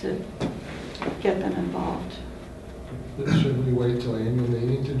is to get them involved. Should we wait till annual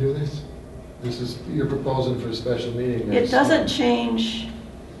meeting to do this? You're proposing for a special meeting. It doesn't change,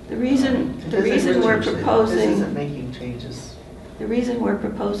 the reason we're This proposing, isn't making changes. the reason we're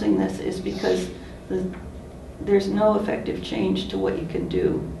proposing this is because there's no effective change to what you can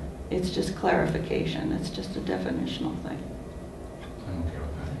do. It's just clarification, it's just a definitional thing. I'm okay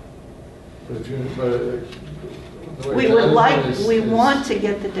with that. But if you, We would like, we want to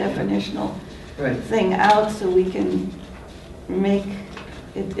get the definitional Right. thing out so we can make,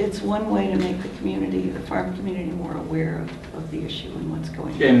 it's one way to make the community, the farm community, more aware of the issue and what's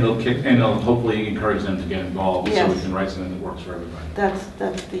going on. And it'll hopefully encourage them to get involved, so we Yes. can write something that works for everybody. That's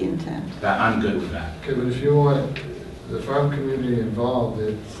the intent. I'm good with that. Okay, but if you want the farm community involved,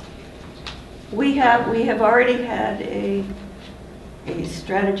 We have already had a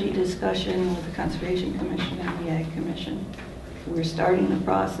strategy discussion with the Conservation Commission and the Ag Commission. We're starting the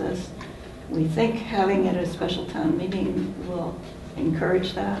process. we think having it at a special town meeting will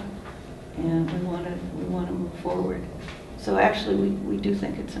encourage that, and we want to move forward. So actually, we do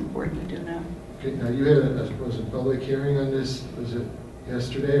think it's important to do now. Okay, now you had was a public hearing on this, was it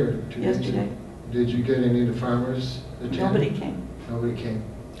yesterday or 2 days ago? Yesterday. Did you get any of the farmers attend? Nobody came. Nobody came.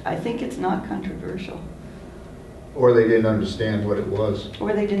 I think it's not controversial, Or they didn't understand what it was.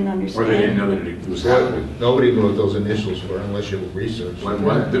 or they didn't understand. Or they didn't know that it was happening. Nobody knew what those initials were unless you researched. When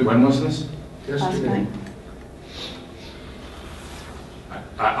was this? Last Yesterday. night.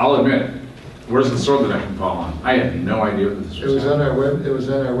 I'll admit, where's the sword that I can fall on? I had no idea what this It was. was on our it was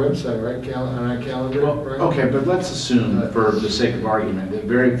on our website, right, on our calendar, Well, right? okay, but let's assume, for the sake of argument, that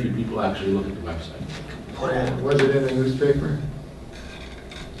very few people actually look at the website. Was it in the newspaper?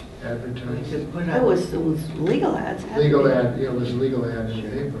 We Advertised? could put It out- was legal ads. had to Legal be. ad, yeah, it was a legal ad in the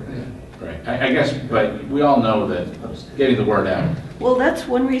paper, yeah. Right, I guess, but we all know that getting the word out. Well, that's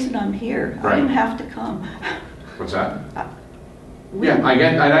one reason I'm here. I didn't Right. have to come. What's that? We- Yeah, I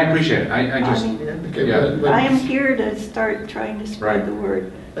get, and I appreciate it. I just, I mean, Okay, Yeah. but- I am here to start trying to spread Right. the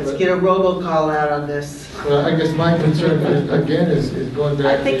word. Let's get a robocall out on this. Well, I guess my concern is, again, is going back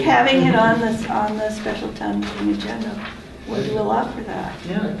I to. think having it on the special town meeting agenda will do a lot for that.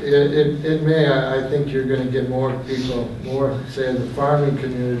 Yeah. It may, I think you're gonna get more people, more, say, the farming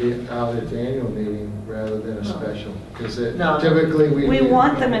community out at the annual meeting rather than a No. special. Because No. typically we. We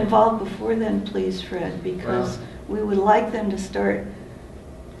want them involved before then, please, Fred, because we would like them to start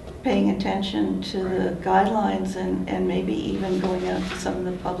paying attention to the guidelines and maybe even going out to some of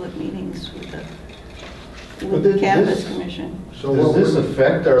the public meetings with But the this- Cannabis Commission. So Does what this would,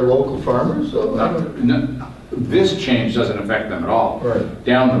 affect our local farmers? no, this change doesn't affect them at all. Right.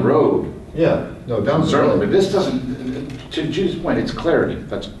 Down the road, Yeah, no, down the certainly, road. but this doesn't, to Judy's point, it's clarity.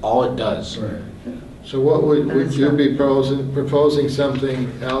 That's all it does. Right. so what would you be proposing something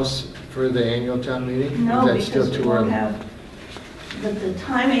else for the annual town meeting? No, Or is that still because we too won't early? have, the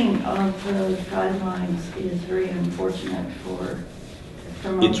timing of the guidelines is very unfortunate for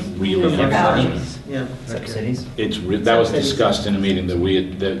most It's really municipalities. Yeah. Except cities. That was discussed in a meeting that we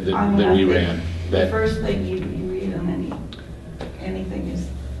ran. The That first thing you read on anything is,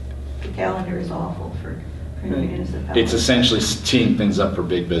 the calendar is awful for municipalities. it's essentially teeing things up for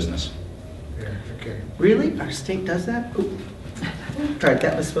big business. Yeah, okay. Really? Our state does that? Ooh. All right,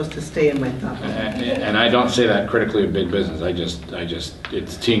 that was supposed to stay in my thought. And I don't say that critically of big business. I just,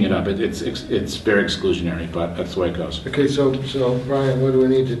 it's teeing it up. It's very exclusionary, but that's the way it goes. Okay, so Brian, what do we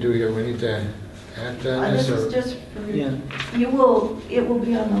need to do here? We need to act on This this is or? just for, Yeah. it will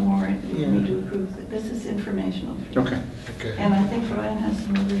be on the warrant, you Yeah. need to approve it. This is informational. Okay. Okay. And I think Brian has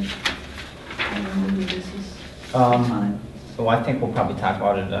some other, I don't know whether this is Um, time. Well, I think we'll probably talk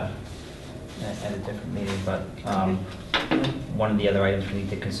about it at a different meeting, but one of the other items we need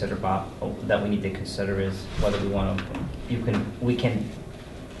to consider, Bob, that we need to consider is whether we want to,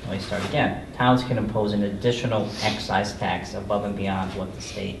 let me start again. Towns can impose an additional excise tax above and beyond what the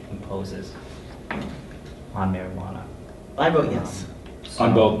state imposes on marijuana. I vote yes.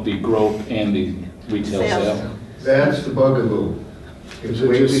 On both the growth and the retail Sales. sale. That's the bugaboo. If Is it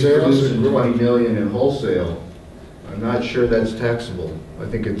Whately's just sales or producing growth? 20 million in wholesale, I'm not sure that's taxable. I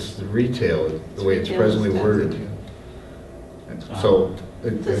think it's the retail, the way it's Retail is presently worded. taxable. So.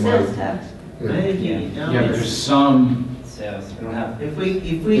 It's a sales tax. Yeah, but there's some, Sales, we don't have. If we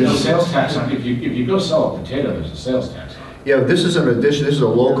there's a don't, sales tax on, if you go sell a potato, there's a sales tax on it. Yeah, this is an addition, this is a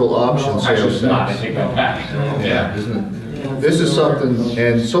local option Actually, sales it's not, I tax. take that back. Yeah, isn't it? This is something,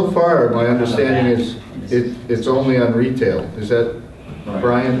 and so far, my understanding is, it's only on retail. Is that,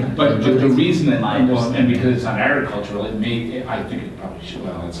 Brian? But the reason that, My understanding. and because it's on agricultural, it may, I think it probably should,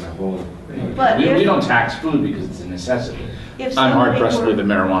 well, that's a whole, But we if- don't tax food because it's a necessity. If I'm hard somebody pressed to were- believe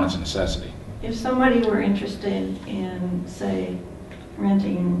that marijuana is a necessity. If somebody were interested in, say,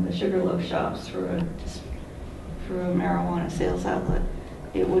 renting the Sugarloaf shops for a marijuana sales outlet,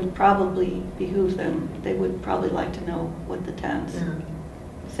 it would probably behoove them, they would probably like to know what the town's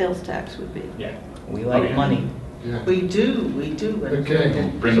sales tax would be. Yeah. We like Okay. money. Yeah. we do.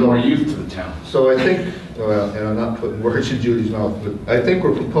 Okay. Bring more youth to the town. So I think, well, and I'm not putting words in Judy's mouth, but I think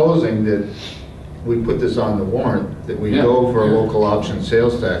we're proposing that we put this on the warrant, that we Yeah. go for a local option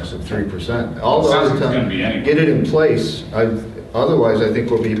sales tax of 3%. All the Sounds other like it's gonna towns, be anyway. get it in place. Otherwise, I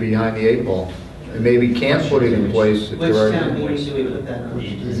think we'll be behind the 8 ball. And maybe can't put it in place if Which there town are. meeting do we put that on?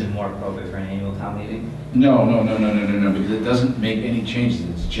 Is it more appropriate for an annual town meeting? No, because it doesn't make any changes,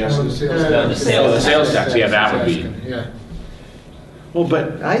 it's just. No, the sales No, the tax. sales- the sales tax, yeah, that would be- Yeah. Well,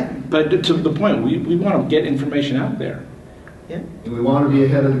 but to the point, we want to get information out there. Yeah. And we want to be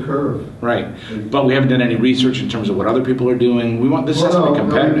ahead of the curve. Right, but we haven't done any research in terms of what other people are doing. We want, this has to be No,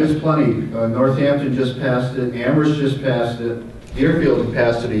 competitive. there's plenty. Northampton just passed it, Amherst just passed it, Deerfield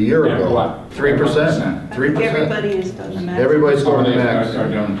passed it a year Yeah, ago. what? 3%. I think 3%. everybody has done the math. Everybody's going to Are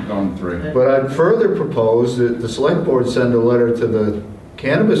max. going 3. But I'd further propose that the select board send a letter to the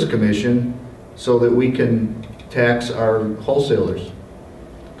Cannabis Commission so that we can tax our wholesalers.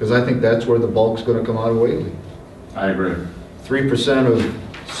 Because I think that's where the bulk's going to come out of Whately. I agree. 3%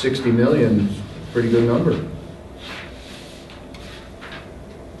 of 60 million is a pretty good number.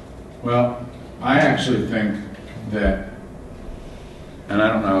 Well, I actually think that, and I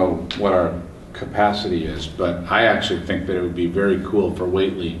don't know what our capacity is, but I actually think that it would be very cool for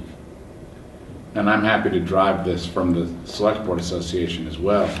Whately, and I'm happy to drive this from the Select Board Association as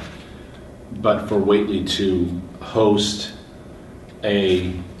well, but for Whately to host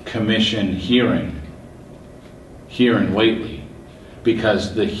a commission hearing here in Whately,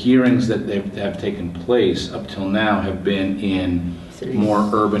 because the hearings that have taken place up till now have been in more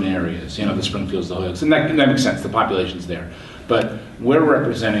urban areas, you know, the Springfields, the Hoyokes, and that makes sense, the population's there. But we're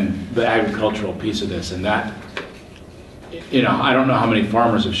representing the agricultural piece of this, and that, you know, I don't know how many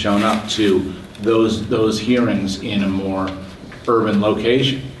farmers have shown up to those hearings in a more urban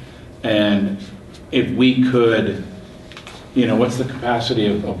location. And if we could, you know, what's the capacity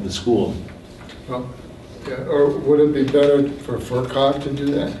of the school? Well, yeah, or would it be better for FERCog to do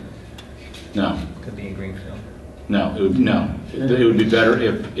that? No, Could be in Greenfield. no, it would be better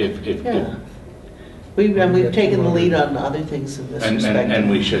if Yeah. We've taken the lead on other things in this respect. and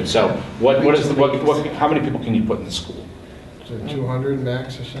we should. So what is the, how many people can you put in the school? Is it 200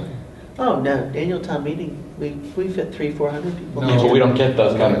 max or something? Oh, no, annual town meeting, we fit 300-400 people. No. But we don't get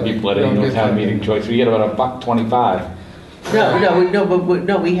those kind of people at We don't annual get town that. meeting choice. We get about $1.25.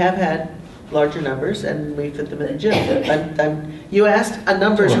 No, we have had larger numbers and we fit them in the gym. You asked a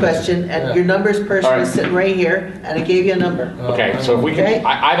numbers question and your numbers person All right. is sitting right here and I gave you a number. Okay, so if we Okay. can,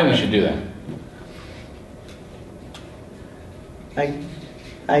 I think we should do that.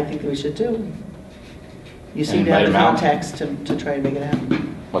 I think we should too. You seem to Invite have the them out. contacts to try and make it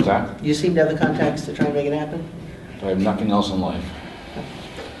happen. What's that? You seem to have the contacts to try and make it happen. I have nothing else in life.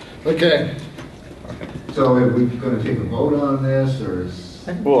 Okay, So are we going to take a vote on this, or is?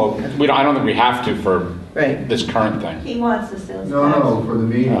 Well, I don't think we have to for Right. this current thing. He wants a sales tax. No, for the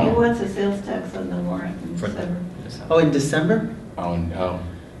meeting. He wants a sales tax on the warrant in For- December. Oh, in December? Oh, no.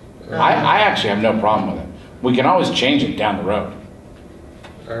 I actually have no problem with it. We can always change it down the road.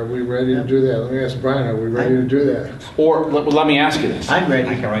 are we ready to do that? Let me ask Brian, are we ready to do that? Or, let me ask you this. I'm ready.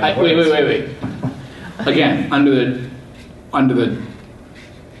 I can write the Wait. words. Again, under the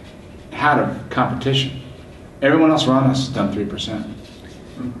hat of competition, everyone else around us has done 3%.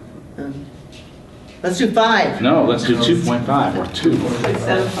 Let's do 5. No, let's do 2.5 or 2.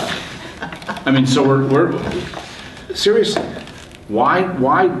 So, I mean, so we're seriously,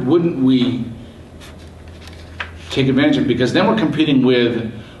 why wouldn't we take advantage of it? Because then we're competing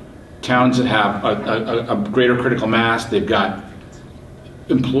with towns that have a greater critical mass. They've got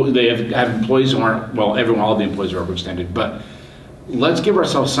they have employees who aren't, well, all the employees are overextended, but let's give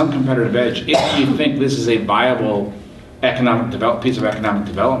ourselves some competitive edge if you think this is a viable piece of economic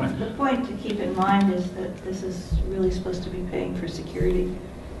development. the point to keep in mind is that this is really supposed to be paying for security.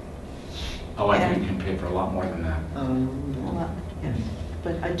 Oh, I think you can pay for a lot more than that. Well, yes,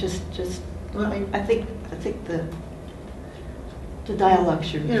 but I Well, I think the dialogue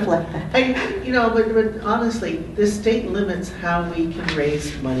should You know, reflect that. but honestly, this state limits how we can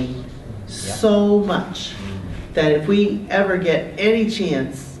raise money so much that if we ever get any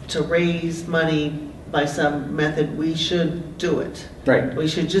chance to raise money by some method, we should do it. Right. We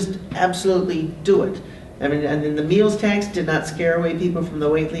should just absolutely do it. I mean, and then the meals tax did not scare away people from the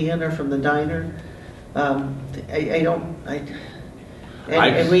Whately Inn or from the diner.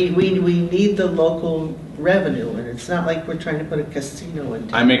 And we need the local revenue, and it's not like we're trying to put a casino in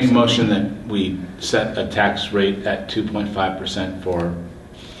town. I make a motion that we set a tax rate at 2.5% for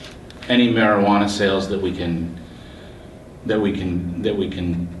any marijuana sales that we can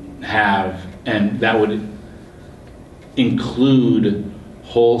have, and that would include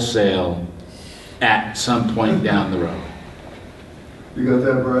wholesale at some point down the road. You got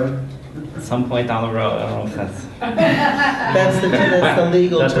that, Brian? At some point down the road, I don't know if that's. That's the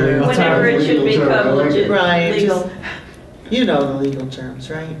legal That's the term. legal Whenever it should Legal term, I become like it. legit, Right, legal. just- You know the legal terms,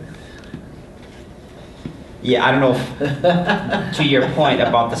 right? Yeah, I don't know if, to your point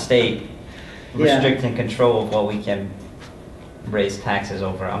about the state Yeah. restricting control of what we can raise taxes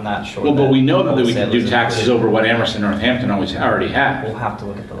over, I'm not sure. Well, but we know that we can wholesale do is taxes included. over what Amherst and Northampton already We'll have. have to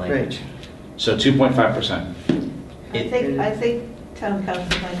look at the language. So 2.5%. I think town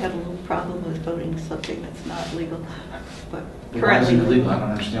council might have a little problem with voting something that's not legal, but Why is it currently, illegal? I don't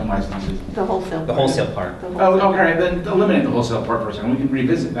understand why it's not legal. the wholesale. The part. wholesale part. The Oh, wholesale okay, then eliminate the wholesale part for a second. We can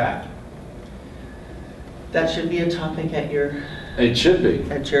revisit that. That should be a topic at your It should be.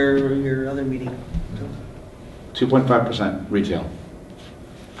 other meeting. 2.5% retail.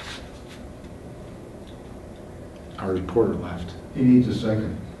 Our reporter left. He needs a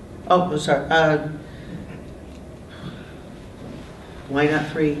second. Oh, sorry. Why not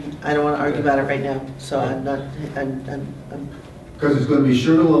 3? I don't want to argue about it right now, so I'm not, I'm. Because it's going to be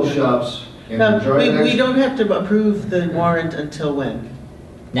Sugarloaf Shops and No, the dry we next- don't have to approve the warrant until when?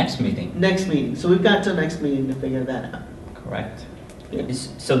 Next meeting, Next meeting. So we've got till next meeting to figure that out. correct? Yeah.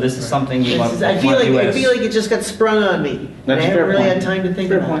 So this is something you want, I feel you like as- it just got sprung on me. And That's I a fair haven't really point. had time to think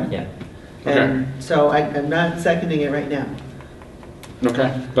Fair about point. it. Yeah. And so I'm not seconding it right now.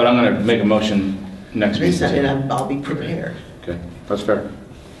 Okay, but I'm going to make a motion next meeting. And I'll be prepared. Okay, that's fair.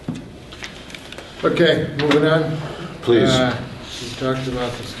 Okay, moving on. Please. We talked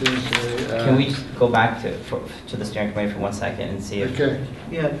about the steering committee. Can we just go back to the steering committee for 1 second and see if Okay,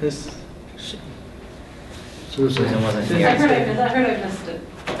 Yeah, because, Susan. Susan wasn't I here? heard I missed it.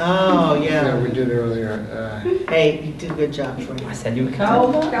 oh, Yeah, yeah. we did earlier. Hey, you did a good job for I me. said you would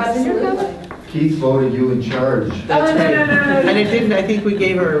Oh, come. absolutely. Keith voted you in charge. That's no, right. no, no, no. And it didn't, I think we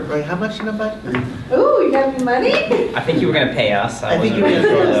gave her, like, how much in a buck? Ooh, you got me money? I think you were gonna pay us. I think wasn't you were really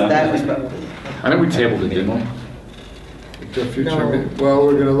gonna sure, say though. that was probably. I think we tabled it, didn't we? The future, No. well,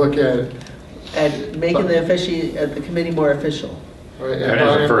 we're gonna look at it. And making the committee more official. Right, and That is the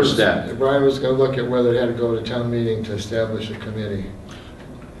Brian first was- step. Brian was gonna look at whether it had to go to town meeting to establish a committee.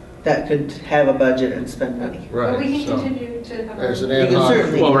 That could have a budget and spend money. But we Right, can so, continue to have. as an You ad can hoc.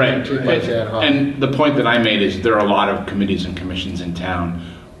 certainly- Well, right. Too much ad hoc. And the point that I made is there are a lot of committees and commissions in town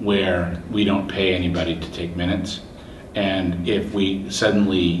where we don't pay anybody to take minutes. And if we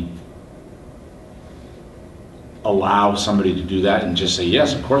suddenly allow somebody to do that and just say,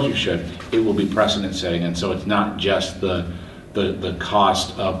 yes, of course you should, it will be precedent setting. And so it's not just the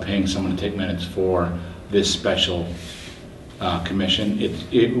cost of paying someone to take minutes for this special commission.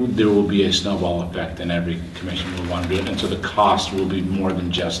 There will be a snowball effect and every commission will want to do it. And so the cost will be more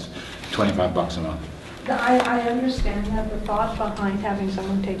than just $25 a month. I understand that. The thought behind having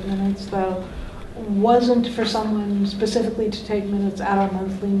someone take minutes, though, wasn't for someone specifically to take minutes at our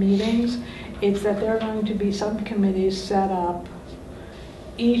monthly meetings. It's that there are going to be subcommittees set up,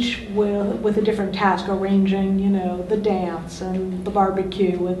 each with a different task, arranging, the dance and the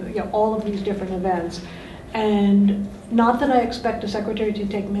barbecue, with all of these different events. And not that I expect a secretary to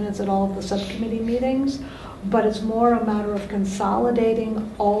take minutes at all of the subcommittee meetings, but it's more a matter of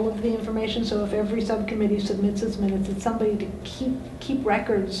consolidating all of the information. So if every subcommittee submits its minutes, it's somebody to keep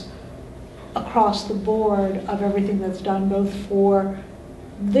records across the board of everything that's done, both for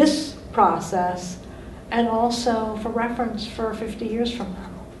this process and also for reference for 50 years from now.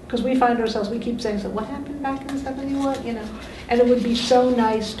 Because we find ourselves, we keep saying, so what happened back in 71, And it would be so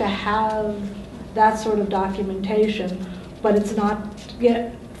nice to have that sort of documentation, but it's not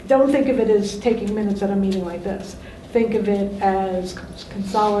yet. Don't think of it as taking minutes at a meeting like this. Think of it as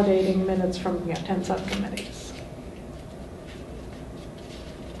consolidating minutes from 10 subcommittees.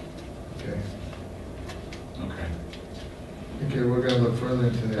 Okay. Okay. Okay, we're gonna look further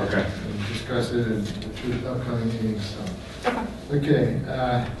into that. Okay. And discuss it in the two upcoming meetings, so. Okay.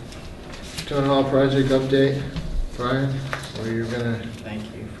 Okay, town hall project update. Brian, or you're gonna Thank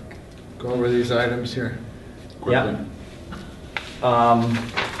you. go over these items here? Quickly.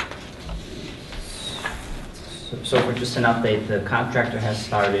 So for just an update, the contractor has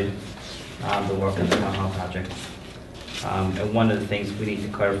started the work on the town hall project. And one of the things we need to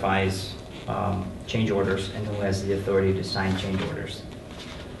clarify is change orders and who has the authority to sign change orders.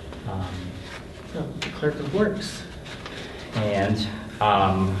 No, the clerk of works. And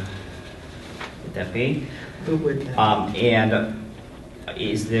would that be? Who would that? And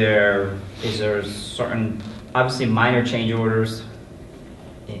is there certain, obviously minor change orders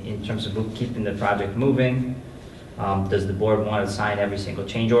in terms of keeping the project moving? Does the board want to sign every single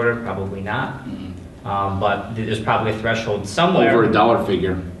change order? Probably not. But there's probably a threshold somewhere. Over a dollar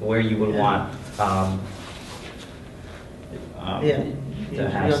figure. Where you would want Yeah. You to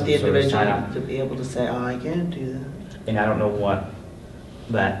have want some the sort of sign individual up. to be able to say, oh, I can't do that. And I don't know what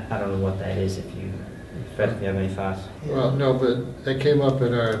that is, if Fred, if you have any thoughts. Well, no, but that came up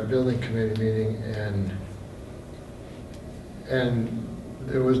at our building committee meeting, and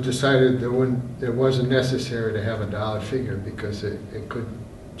it was decided it wasn't necessary to have a dollar figure because it could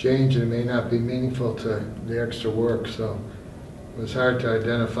change and it may not be meaningful to the extra work, so was hard to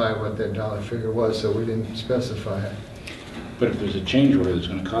identify what that dollar figure was, so we didn't specify it. But if there's a change order that's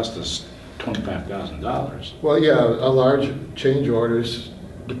gonna cost us $25,000, Well, yeah, a large change orders,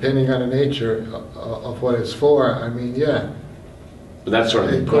 depending on the nature of what it's for, I mean, yeah. but that's sort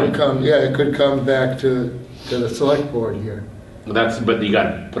of the It could point. come, yeah, it could come back to the select board here. But you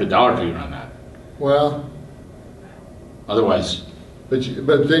gotta put a dollar figure on that. Well, Otherwise, but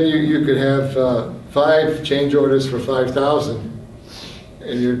then you could have 5 change orders for 5,000,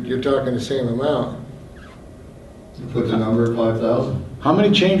 and you're talking the same amount. Put the number at 5,000. how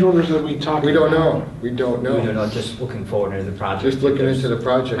many change orders are we talking We don't about? know, we don't We don't know. know, just looking forward into the project. Just looking into the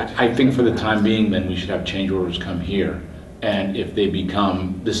project. I think for the time being, then, we should have change orders come here. And if they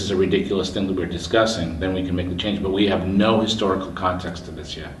become, this is a ridiculous thing that we're discussing, then we can make the change. But we have no historical context to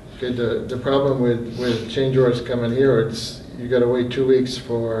this yet. Okay, the problem with change orders coming here, it's, you gotta wait 2 weeks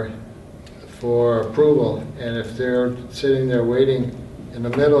for approval. And if they're sitting there waiting in the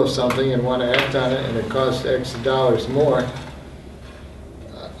middle of something and wanna act on it and it costs X dollars more,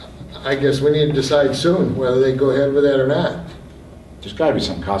 I guess we need to decide soon whether they go ahead with that or not. There's gotta be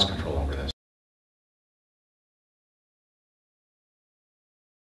some cost control